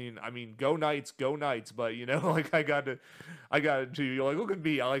 But I mean, go Knights, go Knights. But you know, like I gotta do. You're like, look at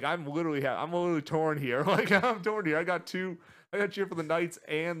me. Like I'm literally torn here. Like I'm torn here. I got to cheer for the Knights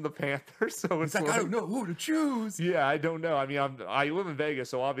and the Panthers. So it's like I don't know who to choose. Yeah, I don't know. I mean, I live in Vegas,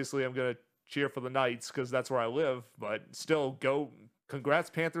 so obviously I'm gonna cheer for the Knights because that's where I live. But still, go. Congrats,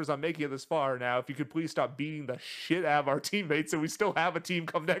 Panthers, on making it this far. Now, if you could please stop beating the shit out of our teammates and we still have a team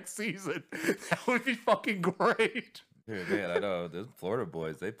come next season, that would be fucking great. Dude, man, I know. Those Florida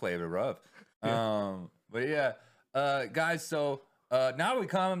boys, they play it rough. Yeah. But yeah, guys, so now we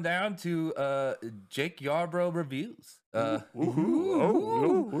come down to Jake Yarbrough reviews. I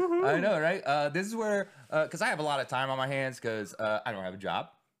know, right? This is where, because I have a lot of time on my hands because I don't have a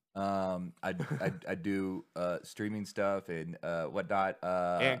job. I do streaming stuff and whatnot,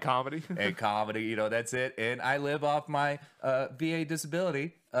 and comedy. And comedy, you know, that's it. And I live off my VA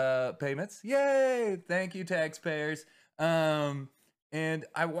disability payments. Yay! Thank you, taxpayers. And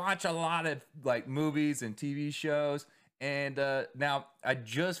I watch a lot of like movies and TV shows. And now I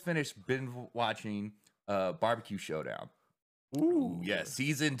just finished binge watching Barbecue Showdown. Ooh, yeah,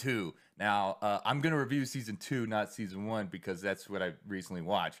 season 2. Now, I'm going to review season 2, not season 1, because that's what I recently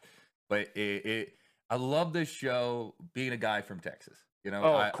watched. But I love this show being a guy from Texas. You know,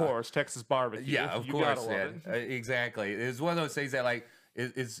 of course, Texas barbecue. Yeah, of course, man. Exactly. It was one of those things that, like,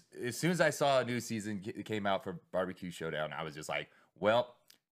 as soon as I saw a new season came out for Barbecue Showdown, I was just like, well,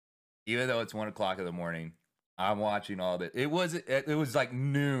 even though it's 1 o'clock in the morning, I'm watching all that. It was like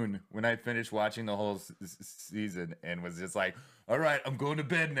noon when I finished watching the whole season and was just like, all right, I'm going to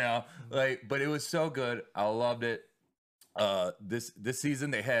bed now. Like, but it was so good. I loved it. This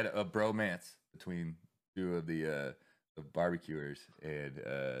season they had a bromance between 2 of the barbecuers and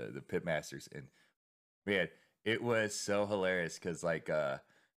the pitmasters, and man, it was so hilarious because like what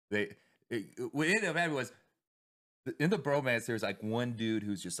ended up happening was in the bromance there's like one dude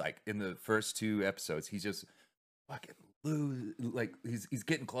who's just like in the first 2 episodes he's just fucking like he's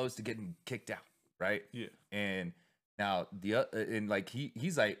getting close to getting kicked out, right? Yeah. And now and like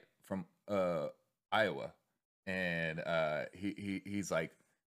he's like from Iowa, and he's like,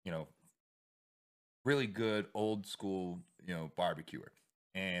 you know, really good old school, you know, barbecuer.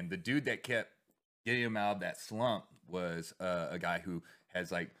 And the dude that kept getting him out of that slump was a guy who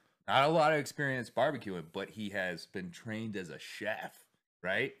has like not a lot of experience barbecuing, but he has been trained as a chef,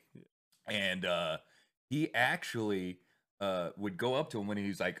 right? Yeah. And he actually would go up to him when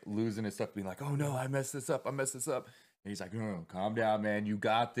he's like losing his stuff, being like, "Oh no, I messed this up. And he's like, "No, calm down, man. You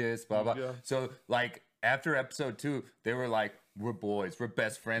got this." Blah blah. Yeah. So like after episode 2, they were like, "We're boys. We're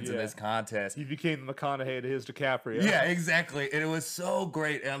best friends in this contest." He became the McConaughey to his DiCaprio. Yeah, exactly. And it was so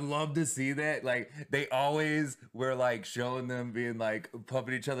great. And I love to see that. Like they always were like showing them being like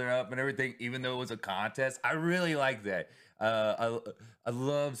pumping each other up and everything, even though it was a contest. I really like that. I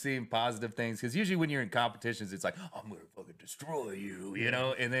love seeing positive things because usually when you're in competitions, it's like, "I'm gonna fucking destroy you," you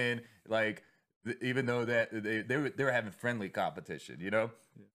know. And then like even though that they were having friendly competition, you know.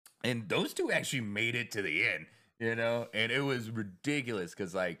 Yeah. And those 2 actually made it to the end, you know, and it was ridiculous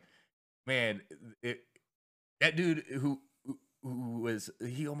because, like, man, that dude who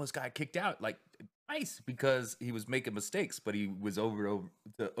he almost got kicked out like twice because he was making mistakes, but he was over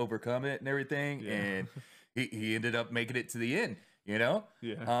to overcome it and everything, yeah. And he ended up making it to the end, you know.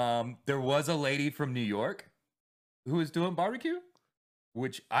 Yeah. There was a lady from New York who was doing barbecue,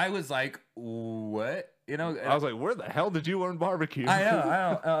 which I was like, what? You know, I was like, where the hell did you learn barbecue? I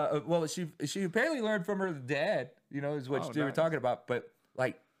know. Well, she apparently learned from her dad, you know, is what they were talking about. But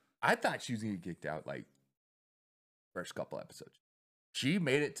like, I thought she was gonna get kicked out like first couple episodes. She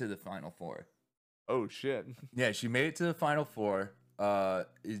made it to the final 4. Oh shit. Yeah, she made it to the final 4.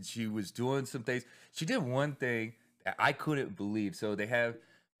 She was doing some things. She did one thing that I couldn't believe. So they had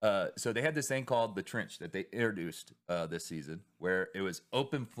this thing called the trench that they introduced this season, where it was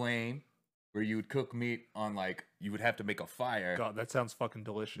open flame, where you would cook meat on, like, you would have to make a fire. God, that sounds fucking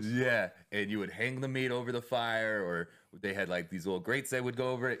delicious. Yeah, and you would hang the meat over the fire, or they had like these little grates that would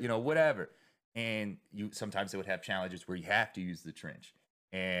go over it, you know, whatever. And sometimes they would have challenges where you have to use the trench.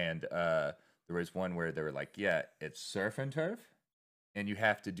 And there was one where they were like, yeah, it's surf and turf, and you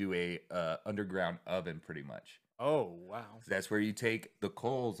have to do a underground oven pretty much. Oh, wow. So that's where you take the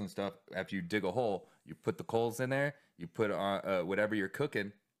coals and stuff. After you dig a hole, you put the coals in there, you put on whatever you're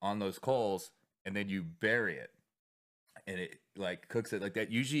cooking on those coals, and then you bury it, and it like cooks it like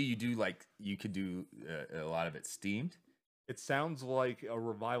that. Usually you could do a lot of it steamed. It sounds like a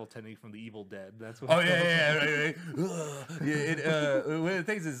revival technique from The Evil Dead. That's what. Oh yeah, right. Yeah. One of the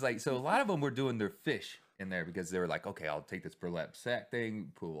things is like, so a lot of them were doing their fish in there because they were like, okay, I'll take this burlap sack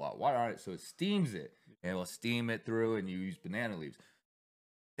thing, put a lot of water on it so it steams it, and it'll steam it through, and you use banana leaves.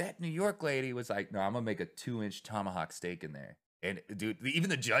 That New York lady was like, no, I'm gonna make a 2-inch tomahawk steak in there. And dude, even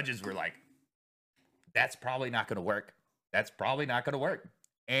the judges were like, that's probably not gonna work. That's probably not gonna work.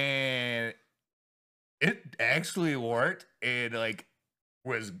 And it actually worked, and like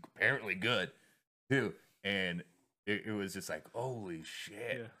was apparently good too. And it was just like, holy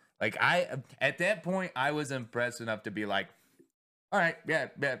shit. Yeah. Like at that point, I was impressed enough to be like, all right, yeah.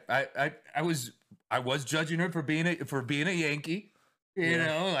 I was judging her for being a Yankee, you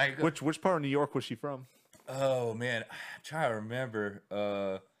know, like which part of New York was she from? Oh man, I'm trying to remember.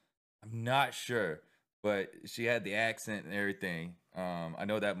 I'm not sure, but she had the accent and everything. I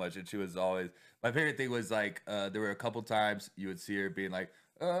know that much, and she was always. My favorite thing was like, there were a couple times you would see her being like,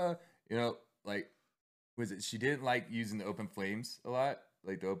 you know, like, was it? She didn't like using the open flames a lot,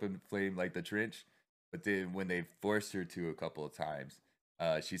 like the open flame, like the trench. But then when they forced her to a couple of times,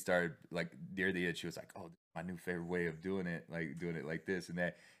 she started like near the end. She was like, "Oh, this is my new favorite way of doing it, like this and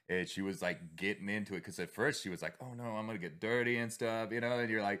that." And she was like getting into it because at first she was like, "Oh no, I'm gonna get dirty and stuff," you know. And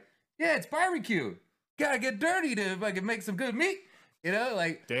you're like, "Yeah, it's barbecue. Gotta get dirty to if I can make some good meat," you know,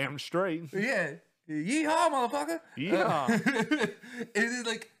 like damn straight. Yeah, yeehaw, motherfucker. Yeah. And then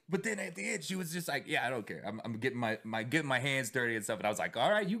like, but then at the end she was just like, "Yeah, I don't care. I'm getting my hands dirty and stuff." And I was like,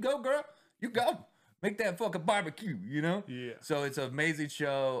 "All right, you go, girl. You go. Make that fucking barbecue," you know? Yeah. So it's an amazing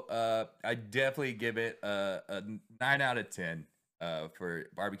show. I definitely give it a 9 out of 10 for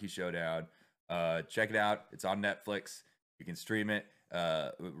Barbecue Showdown. Check it out. It's on Netflix. You can stream it you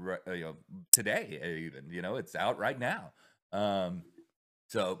know, today even. You know, it's out right now.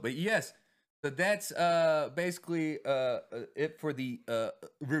 But yes. So that's basically it for the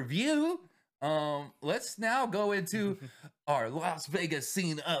review. Let's now go into our Las Vegas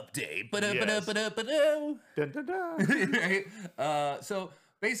scene update. Yes. Dun, dun, dun. Right? So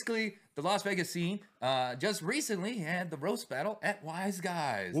basically, the Las Vegas scene just recently had the roast battle at Wise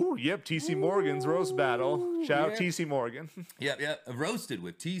Guys. Ooh, yep, TC Morgan's roast battle. Shout out TC Morgan. Yep. Roasted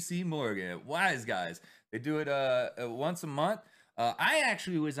with TC Morgan at Wise Guys. They do it once a month. I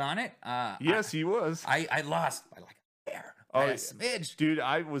actually was on it. Yes, he was. I lost by like a hair. Oh, A smidge. Dude,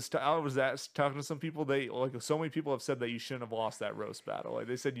 I was talking to some people. They like so many people have said that you shouldn't have lost that roast battle. Like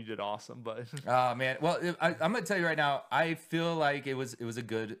they said you did awesome, but oh man. Well, I'm gonna tell you right now. I feel like it was a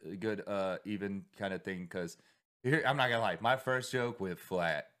good even kind of thing because here I'm not gonna lie. My first joke went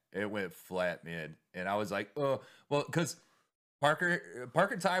flat. It went flat, man, and I was like, oh, well, because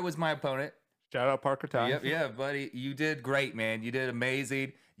Parker Ty was my opponent. Shout out Parker Ty. Yep, yeah, buddy, you did great, man. You did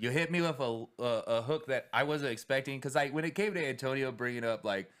amazing. You hit me with a hook that I wasn't expecting because like when it came to Antonio bringing up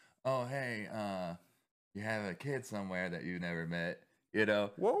like, oh hey, you have a kid somewhere that you never met, you know?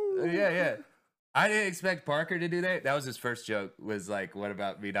 Whoa. Yeah. I didn't expect Parker to do that. That was his first joke. Was like, what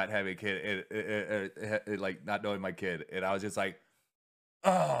about me not having a kid, and like not knowing my kid? And I was just like,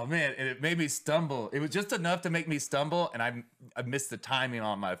 oh man, and it made me stumble. It was just enough to make me stumble, and I missed the timing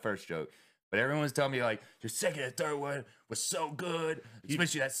on my first joke. But everyone was telling me like your second and third one was so good,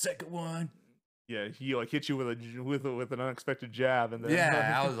 especially that second one. Yeah, he like hit you with an unexpected jab, and then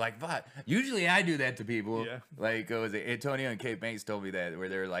yeah, I was like, "But usually I do that to people." Yeah. Like it was Antonio and Kate Banks told me that where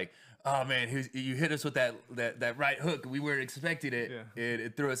they're like, "Oh man, you hit us with that right hook. We weren't expecting it. Yeah.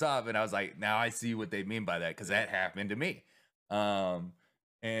 It threw us off." And I was like, "Now I see what they mean by that because that happened to me."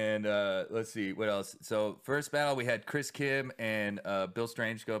 And let's see what else. So first battle we had Chris Kim and Bill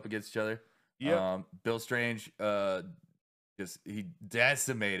Strange go up against each other. Yeah. Bill Strange he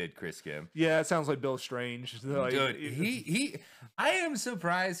decimated Chris Kim. Yeah, it sounds like Bill Strange. Like, dude, I am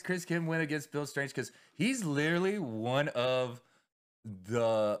surprised Chris Kim went against Bill Strange because he's literally one of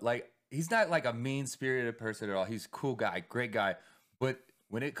the like he's not like a mean-spirited person at all. He's a cool guy, great guy. But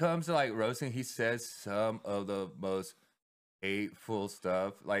when it comes to like roasting, he says some of the most hateful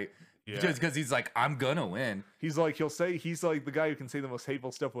stuff. Like just because he's like, I'm gonna win. He's like the guy who can say the most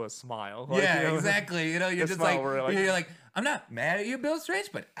hateful stuff with a smile. Like, yeah, you know, exactly. You know, you're just like, you're like, I'm not mad at you, Bill Strange,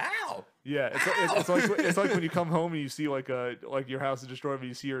 but ow. Yeah, it's like when you come home and you see like your house is destroyed, but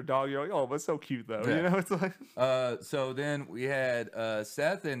you see your dog, you're like, oh, that's so cute though. Yeah. You know, it's like. So then we had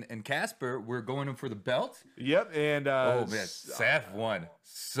Seth and Casper were going in for the belt. Yep, and oh man, Seth won.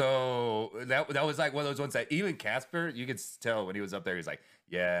 So that was like one of those ones that even Casper, you could tell when he was up there, he's like,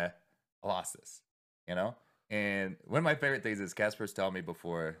 yeah, I lost this, you know. And one of my favorite things is Casper's telling me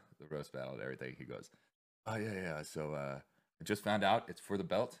before the roast battle and everything, he goes, oh yeah. So I just found out it's for the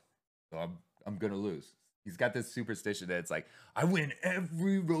belt. So I'm gonna lose. he's got this superstition that it's like, I win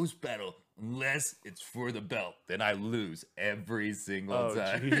every roast battle unless it's for the belt. Then I lose every single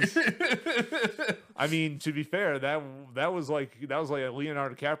time. Jeez. I mean, to be fair, that was like a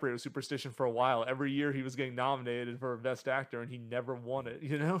Leonardo DiCaprio superstition for a while. Every year he was getting nominated for Best Actor, and he never won it.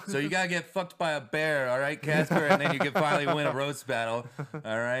 You know. So you gotta get fucked by a bear, all right, Casper, and then you can finally win a roast battle.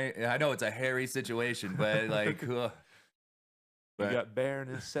 All right. I know it's a hairy situation, but like. You got bare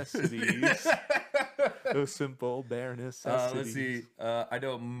necessities. Those simple bare necessities. Let's see. I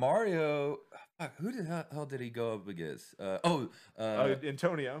know Mario. Fuck, who the hell did he go up against?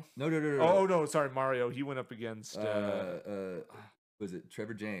 Antonio. No. Oh no, sorry, Mario. He went up against. Was it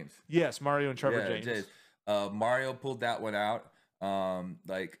Trevor James? Yes, Mario and Trevor James. Mario pulled that one out.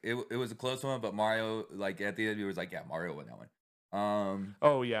 Like it was a close one, but Mario, like at the end, he was like, yeah, Mario won that one.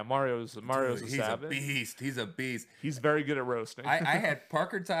 Oh yeah, Mario's a savage. He's a beast. He's very good at roasting. I had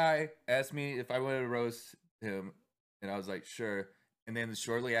Parker Ty ask me if I wanted to roast him, and I was like, sure. And then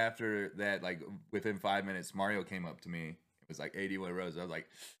shortly after that, like within 5 minutes, Mario came up to me. It was like, 81 roast. I was like,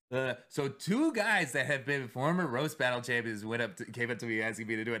 so two guys that have been former roast battle champions came up to me asking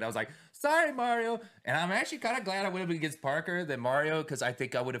me to do it. And I was like, sorry, Mario. And I'm actually kind of glad I went up against Parker than Mario, because I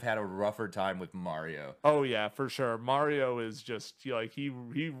think I would have had a rougher time with Mario. Oh yeah, for sure. Mario is just like he's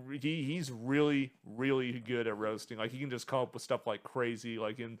really good at roasting. Like he can just come up with stuff like crazy.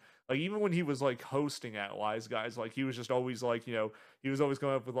 Like even when he was like hosting at Wise Guys, like he was just always like, you know, he was always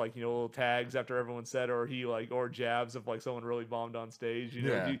coming up with like, you know, little tags after everyone said, or or jabs if like someone really bombed on stage. You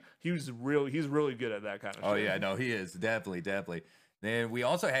know, Yeah. he's really good at that kind of shit. Oh yeah, no, he is definitely. Then we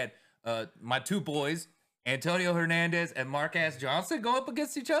also had my two boys, Antonio Hernandez and Marquez Johnson, go up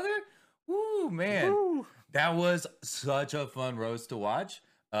against each other. Woo, man. Woo. That was such a fun roast to watch.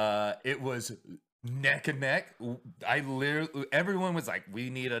 It was neck and neck. Everyone was like,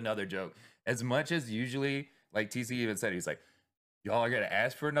 we need another joke. As much as usually, like TC even said, he's like, y'all are gonna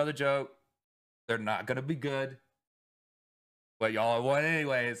ask for another joke. They're not gonna be good, but y'all want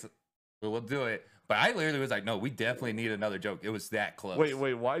anyways. We'll do it. But I literally was like, no, we definitely need another joke. It was that close.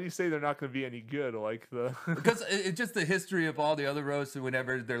 Wait, why do you say they're not going to be any good? Like because it's just the history of all the other roasts, and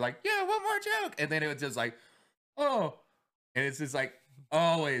whenever they're like, yeah, one more joke, and then it was just like, oh, and it's just like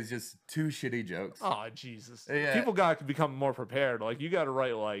always just two shitty jokes. Oh Jesus! Yeah. People got to become more prepared. Like you got to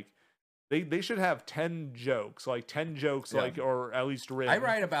write like they should have 10 jokes, Yeah. like, or at least written. I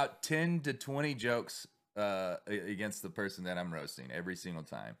write about 10 to 20 jokes against the person that I'm roasting every single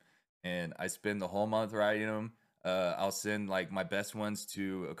time. And I spend the whole month writing them. I'll send like my best ones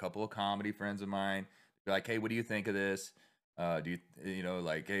to a couple of comedy friends of mine. Be like, hey, what do you think of this? Do you know,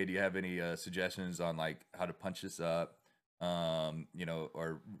 like, hey, do you have any suggestions on like how to punch this up? You know,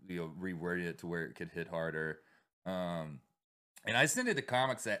 or reword it to where it could hit harder. And I send it to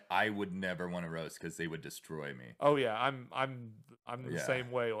comics that I would never want to roast because they would destroy me. Oh yeah, I'm the Yeah.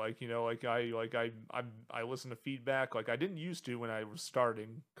 same way. Like, you know, like I listen to feedback. Like I didn't used to when I was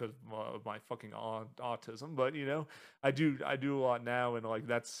starting because of my fucking autism. But you know, I do a lot now, and like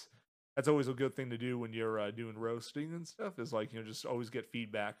that's always a good thing to do when you're doing roasting and stuff. Is like, you know, just always get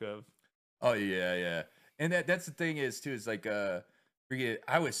feedback of. Oh yeah. And that's the thing is too, is like I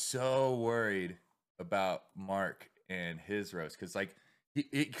was so worried about Mark and his roast, because like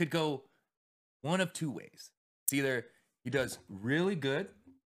it could go one of two ways. It's either he does really good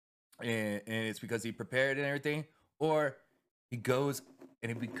and it's because he prepared and everything, or he goes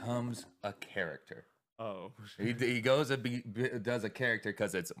and he becomes a character. Oh, He goes and does a character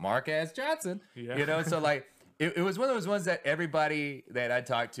because it's Marquez Johnson. Yeah. You know, so like it was one of those ones that everybody that I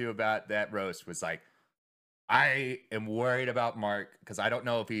talked to about that roast was like, I am worried about Mark because I don't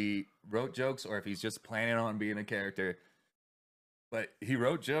know if he wrote jokes or if he's just planning on being a character. But he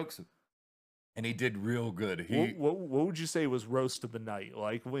wrote jokes and he did real good. What would you say was roast of the night?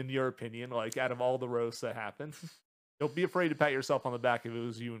 Like, in your opinion, like out of all the roasts that happened, don't be afraid to pat yourself on the back if it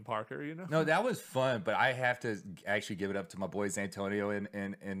was you and Parker. You know? No, that was fun, but I have to actually give it up to my boys Antonio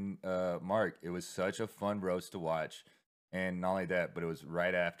and Mark. It was such a fun roast to watch, and not only that, but it was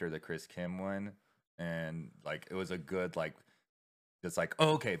right after the Chris Kim one. And like it was a good like, just like, oh,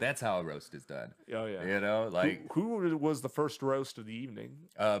 okay, that's how a roast is done. Oh yeah, you know, like who was the first roast of the evening?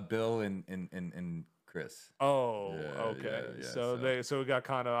 Bill and Chris. Oh, Yeah, okay. yeah, So it got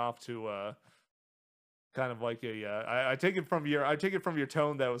kind of off to kind of like a I take it from your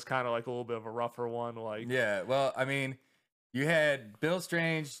tone that was kind of like a little bit of a rougher one. Like Yeah, well, I mean, you had Bill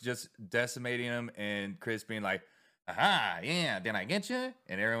Strange just decimating him, and Chris being like, aha, yeah, did I get you?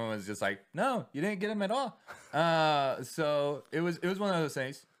 And everyone was just like, no, you didn't get him at all. So it was one of those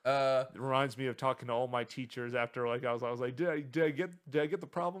things. It reminds me of talking to all my teachers after like I was like, did I get the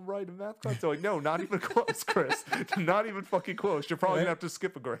problem right in math class? They're like, no, not even close, Chris. Not even fucking close. You're probably gonna have to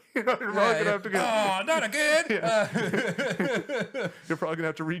skip a grade. You're probably gonna have to get, oh, not again. You're probably gonna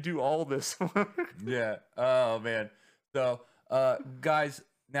have to redo all this. Yeah. Oh man. So guys,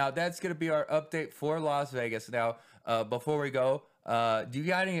 now that's gonna be our update for Las Vegas. Now, before we go, do you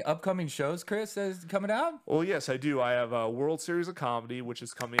got any upcoming shows, Chris, that's coming out? Well, yes, I do. I have a World Series of Comedy, which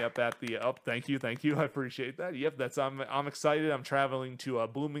is coming up at the Thank you, I appreciate that. Yep, I'm excited. I'm traveling to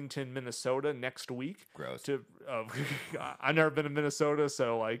Bloomington, Minnesota next week. Gross. I've never been to Minnesota,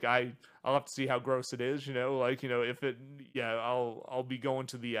 so like I'll have to see how gross it is. If it, yeah, I'll be going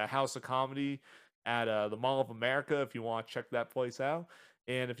to the House of Comedy at the Mall of America if you want to check that place out.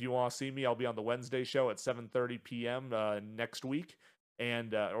 And if you want to see me, I'll be on the Wednesday show at 7:30 p.m. Next week,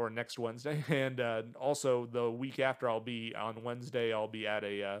 and or next Wednesday, and also the week after, I'll be on Wednesday. I'll be at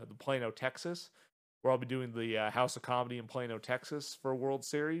the Plano, Texas, where I'll be doing the House of Comedy in Plano, Texas for World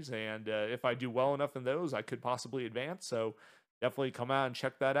Series. And if I do well enough in those, I could possibly advance. So definitely come out and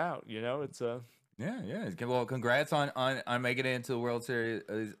check that out. It's a Yeah. Well, congrats on making it into the World Series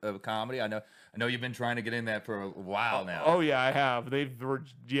of Comedy. I know you've been trying to get in that for a while now. Oh yeah, I have. They've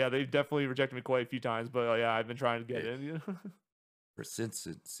definitely rejected me quite a few times, but yeah, I've been trying to get in.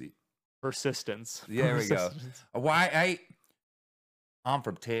 Persistence. Yeah, there we go. I'm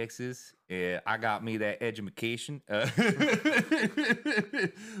from Texas. Yeah, I got me that education. But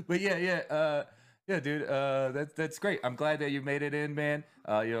yeah, dude. That's great. I'm glad that you made it in, man.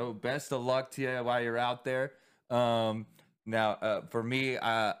 Best of luck to you while you're out there. Now, for me,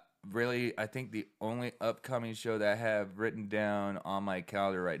 really, I think the only upcoming show that I have written down on my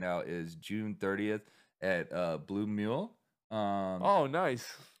calendar right now is June 30th at Blue Mule. Oh,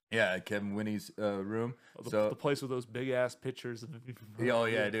 nice. Yeah, Kevin Winnie's room. The place with those big ass pictures. Oh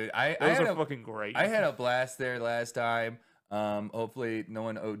yeah, dude. Those are fucking great. I had a blast there last time. Hopefully no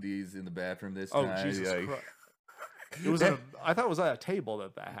one ODs in the bathroom this time. Oh Jesus Christ! It was I thought it was at a table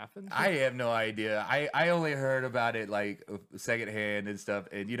that happened. I have no idea. I only heard about it like secondhand and stuff.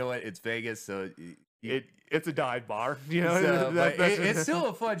 And you know what? It's Vegas, so it's a dive bar. So, it's still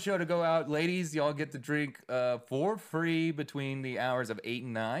a fun show to go out, ladies. Y'all get to drink for free between the hours of 8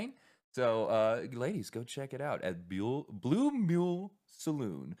 and 9. So, ladies, go check it out at Blue Mule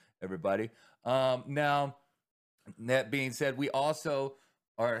Saloon. Everybody. Now, that being said, we also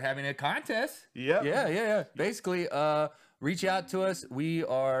are having a contest. Yeah. Basically, reach out to us. We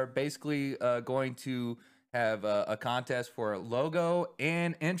are basically going to have a contest for a logo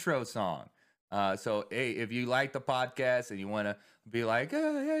and intro song. So, hey, if you like the podcast and you want to be like,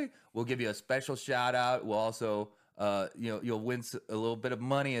 hey, we'll give you a special shout out. We'll also, you'll win a little bit of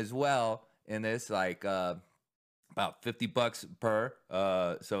money as well in this, like about $50 per.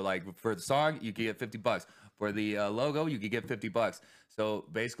 So, like for the song, you can get $50. For the logo, you can get $50. So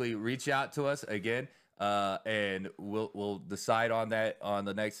basically, reach out to us again, and we'll decide on that on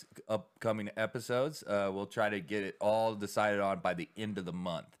the next upcoming episodes. We'll try to get it all decided on by the end of the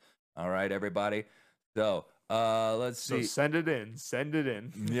month. All right, everybody. So let's see. So send it in.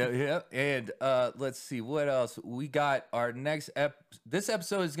 Yeah. And let's see what else we got. Our next this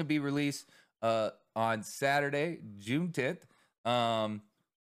episode is gonna be released on Saturday, June 10th.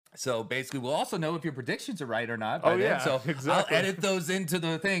 So basically, we'll also know if your predictions are right or not. By then. So exactly. I'll edit those into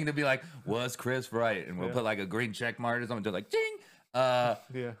the thing to be like, was Chris right? And we'll put like a green check mark or something to like, ding.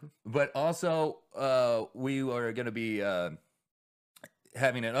 Yeah. But also, we are going to be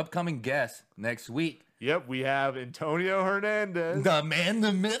having an upcoming guest next week. Yep, we have Antonio Hernandez. The man,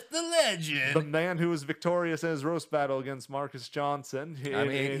 the myth, the legend. The man who was victorious in his roast battle against Marcus Johnson. I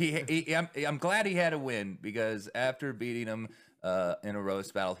mean, I'm glad he had a win, because after beating him in a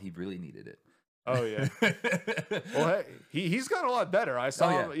roast battle, he really needed it. Oh yeah. Well, hey, he's gotten a lot better. I saw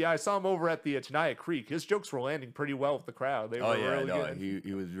him. Yeah, I saw him over at the Tenaya Creek. His jokes were landing pretty well with the crowd. They were really good.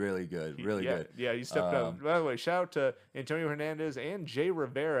 He was really good. Good. Yeah, he stepped up. By the way, shout out to Antonio Hernandez and Jay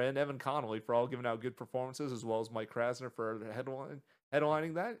Rivera and Evan Connolly for all giving out good performances, as well as Mike Krasner for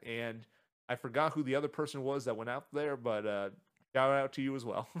headlining that. And I forgot who the other person was that went out there, but shout out to you as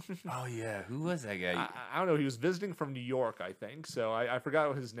well. Oh yeah, who was that guy? I don't know. He was visiting from New York, I think. So I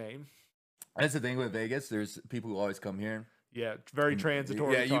forgot his name. That's the thing with Vegas. There's people who always come here. Yeah, it's very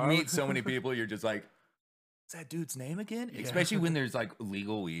transitory. Yeah, you meet so many people. You're just like, what's that dude's name again? Yeah. Especially when there's like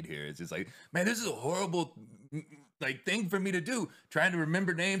legal weed here. It's just like, man, this is a horrible like thing for me to do. Trying to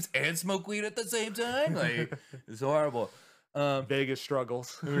remember names and smoke weed at the same time. Like, it's horrible. Vegas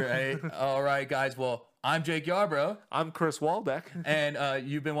struggles. Right. All right, guys. Well, I'm Jake Yarbrough. I'm Chris Waldeck. And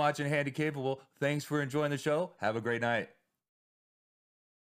you've been watching Handicapable. Thanks for enjoying the show. Have a great night.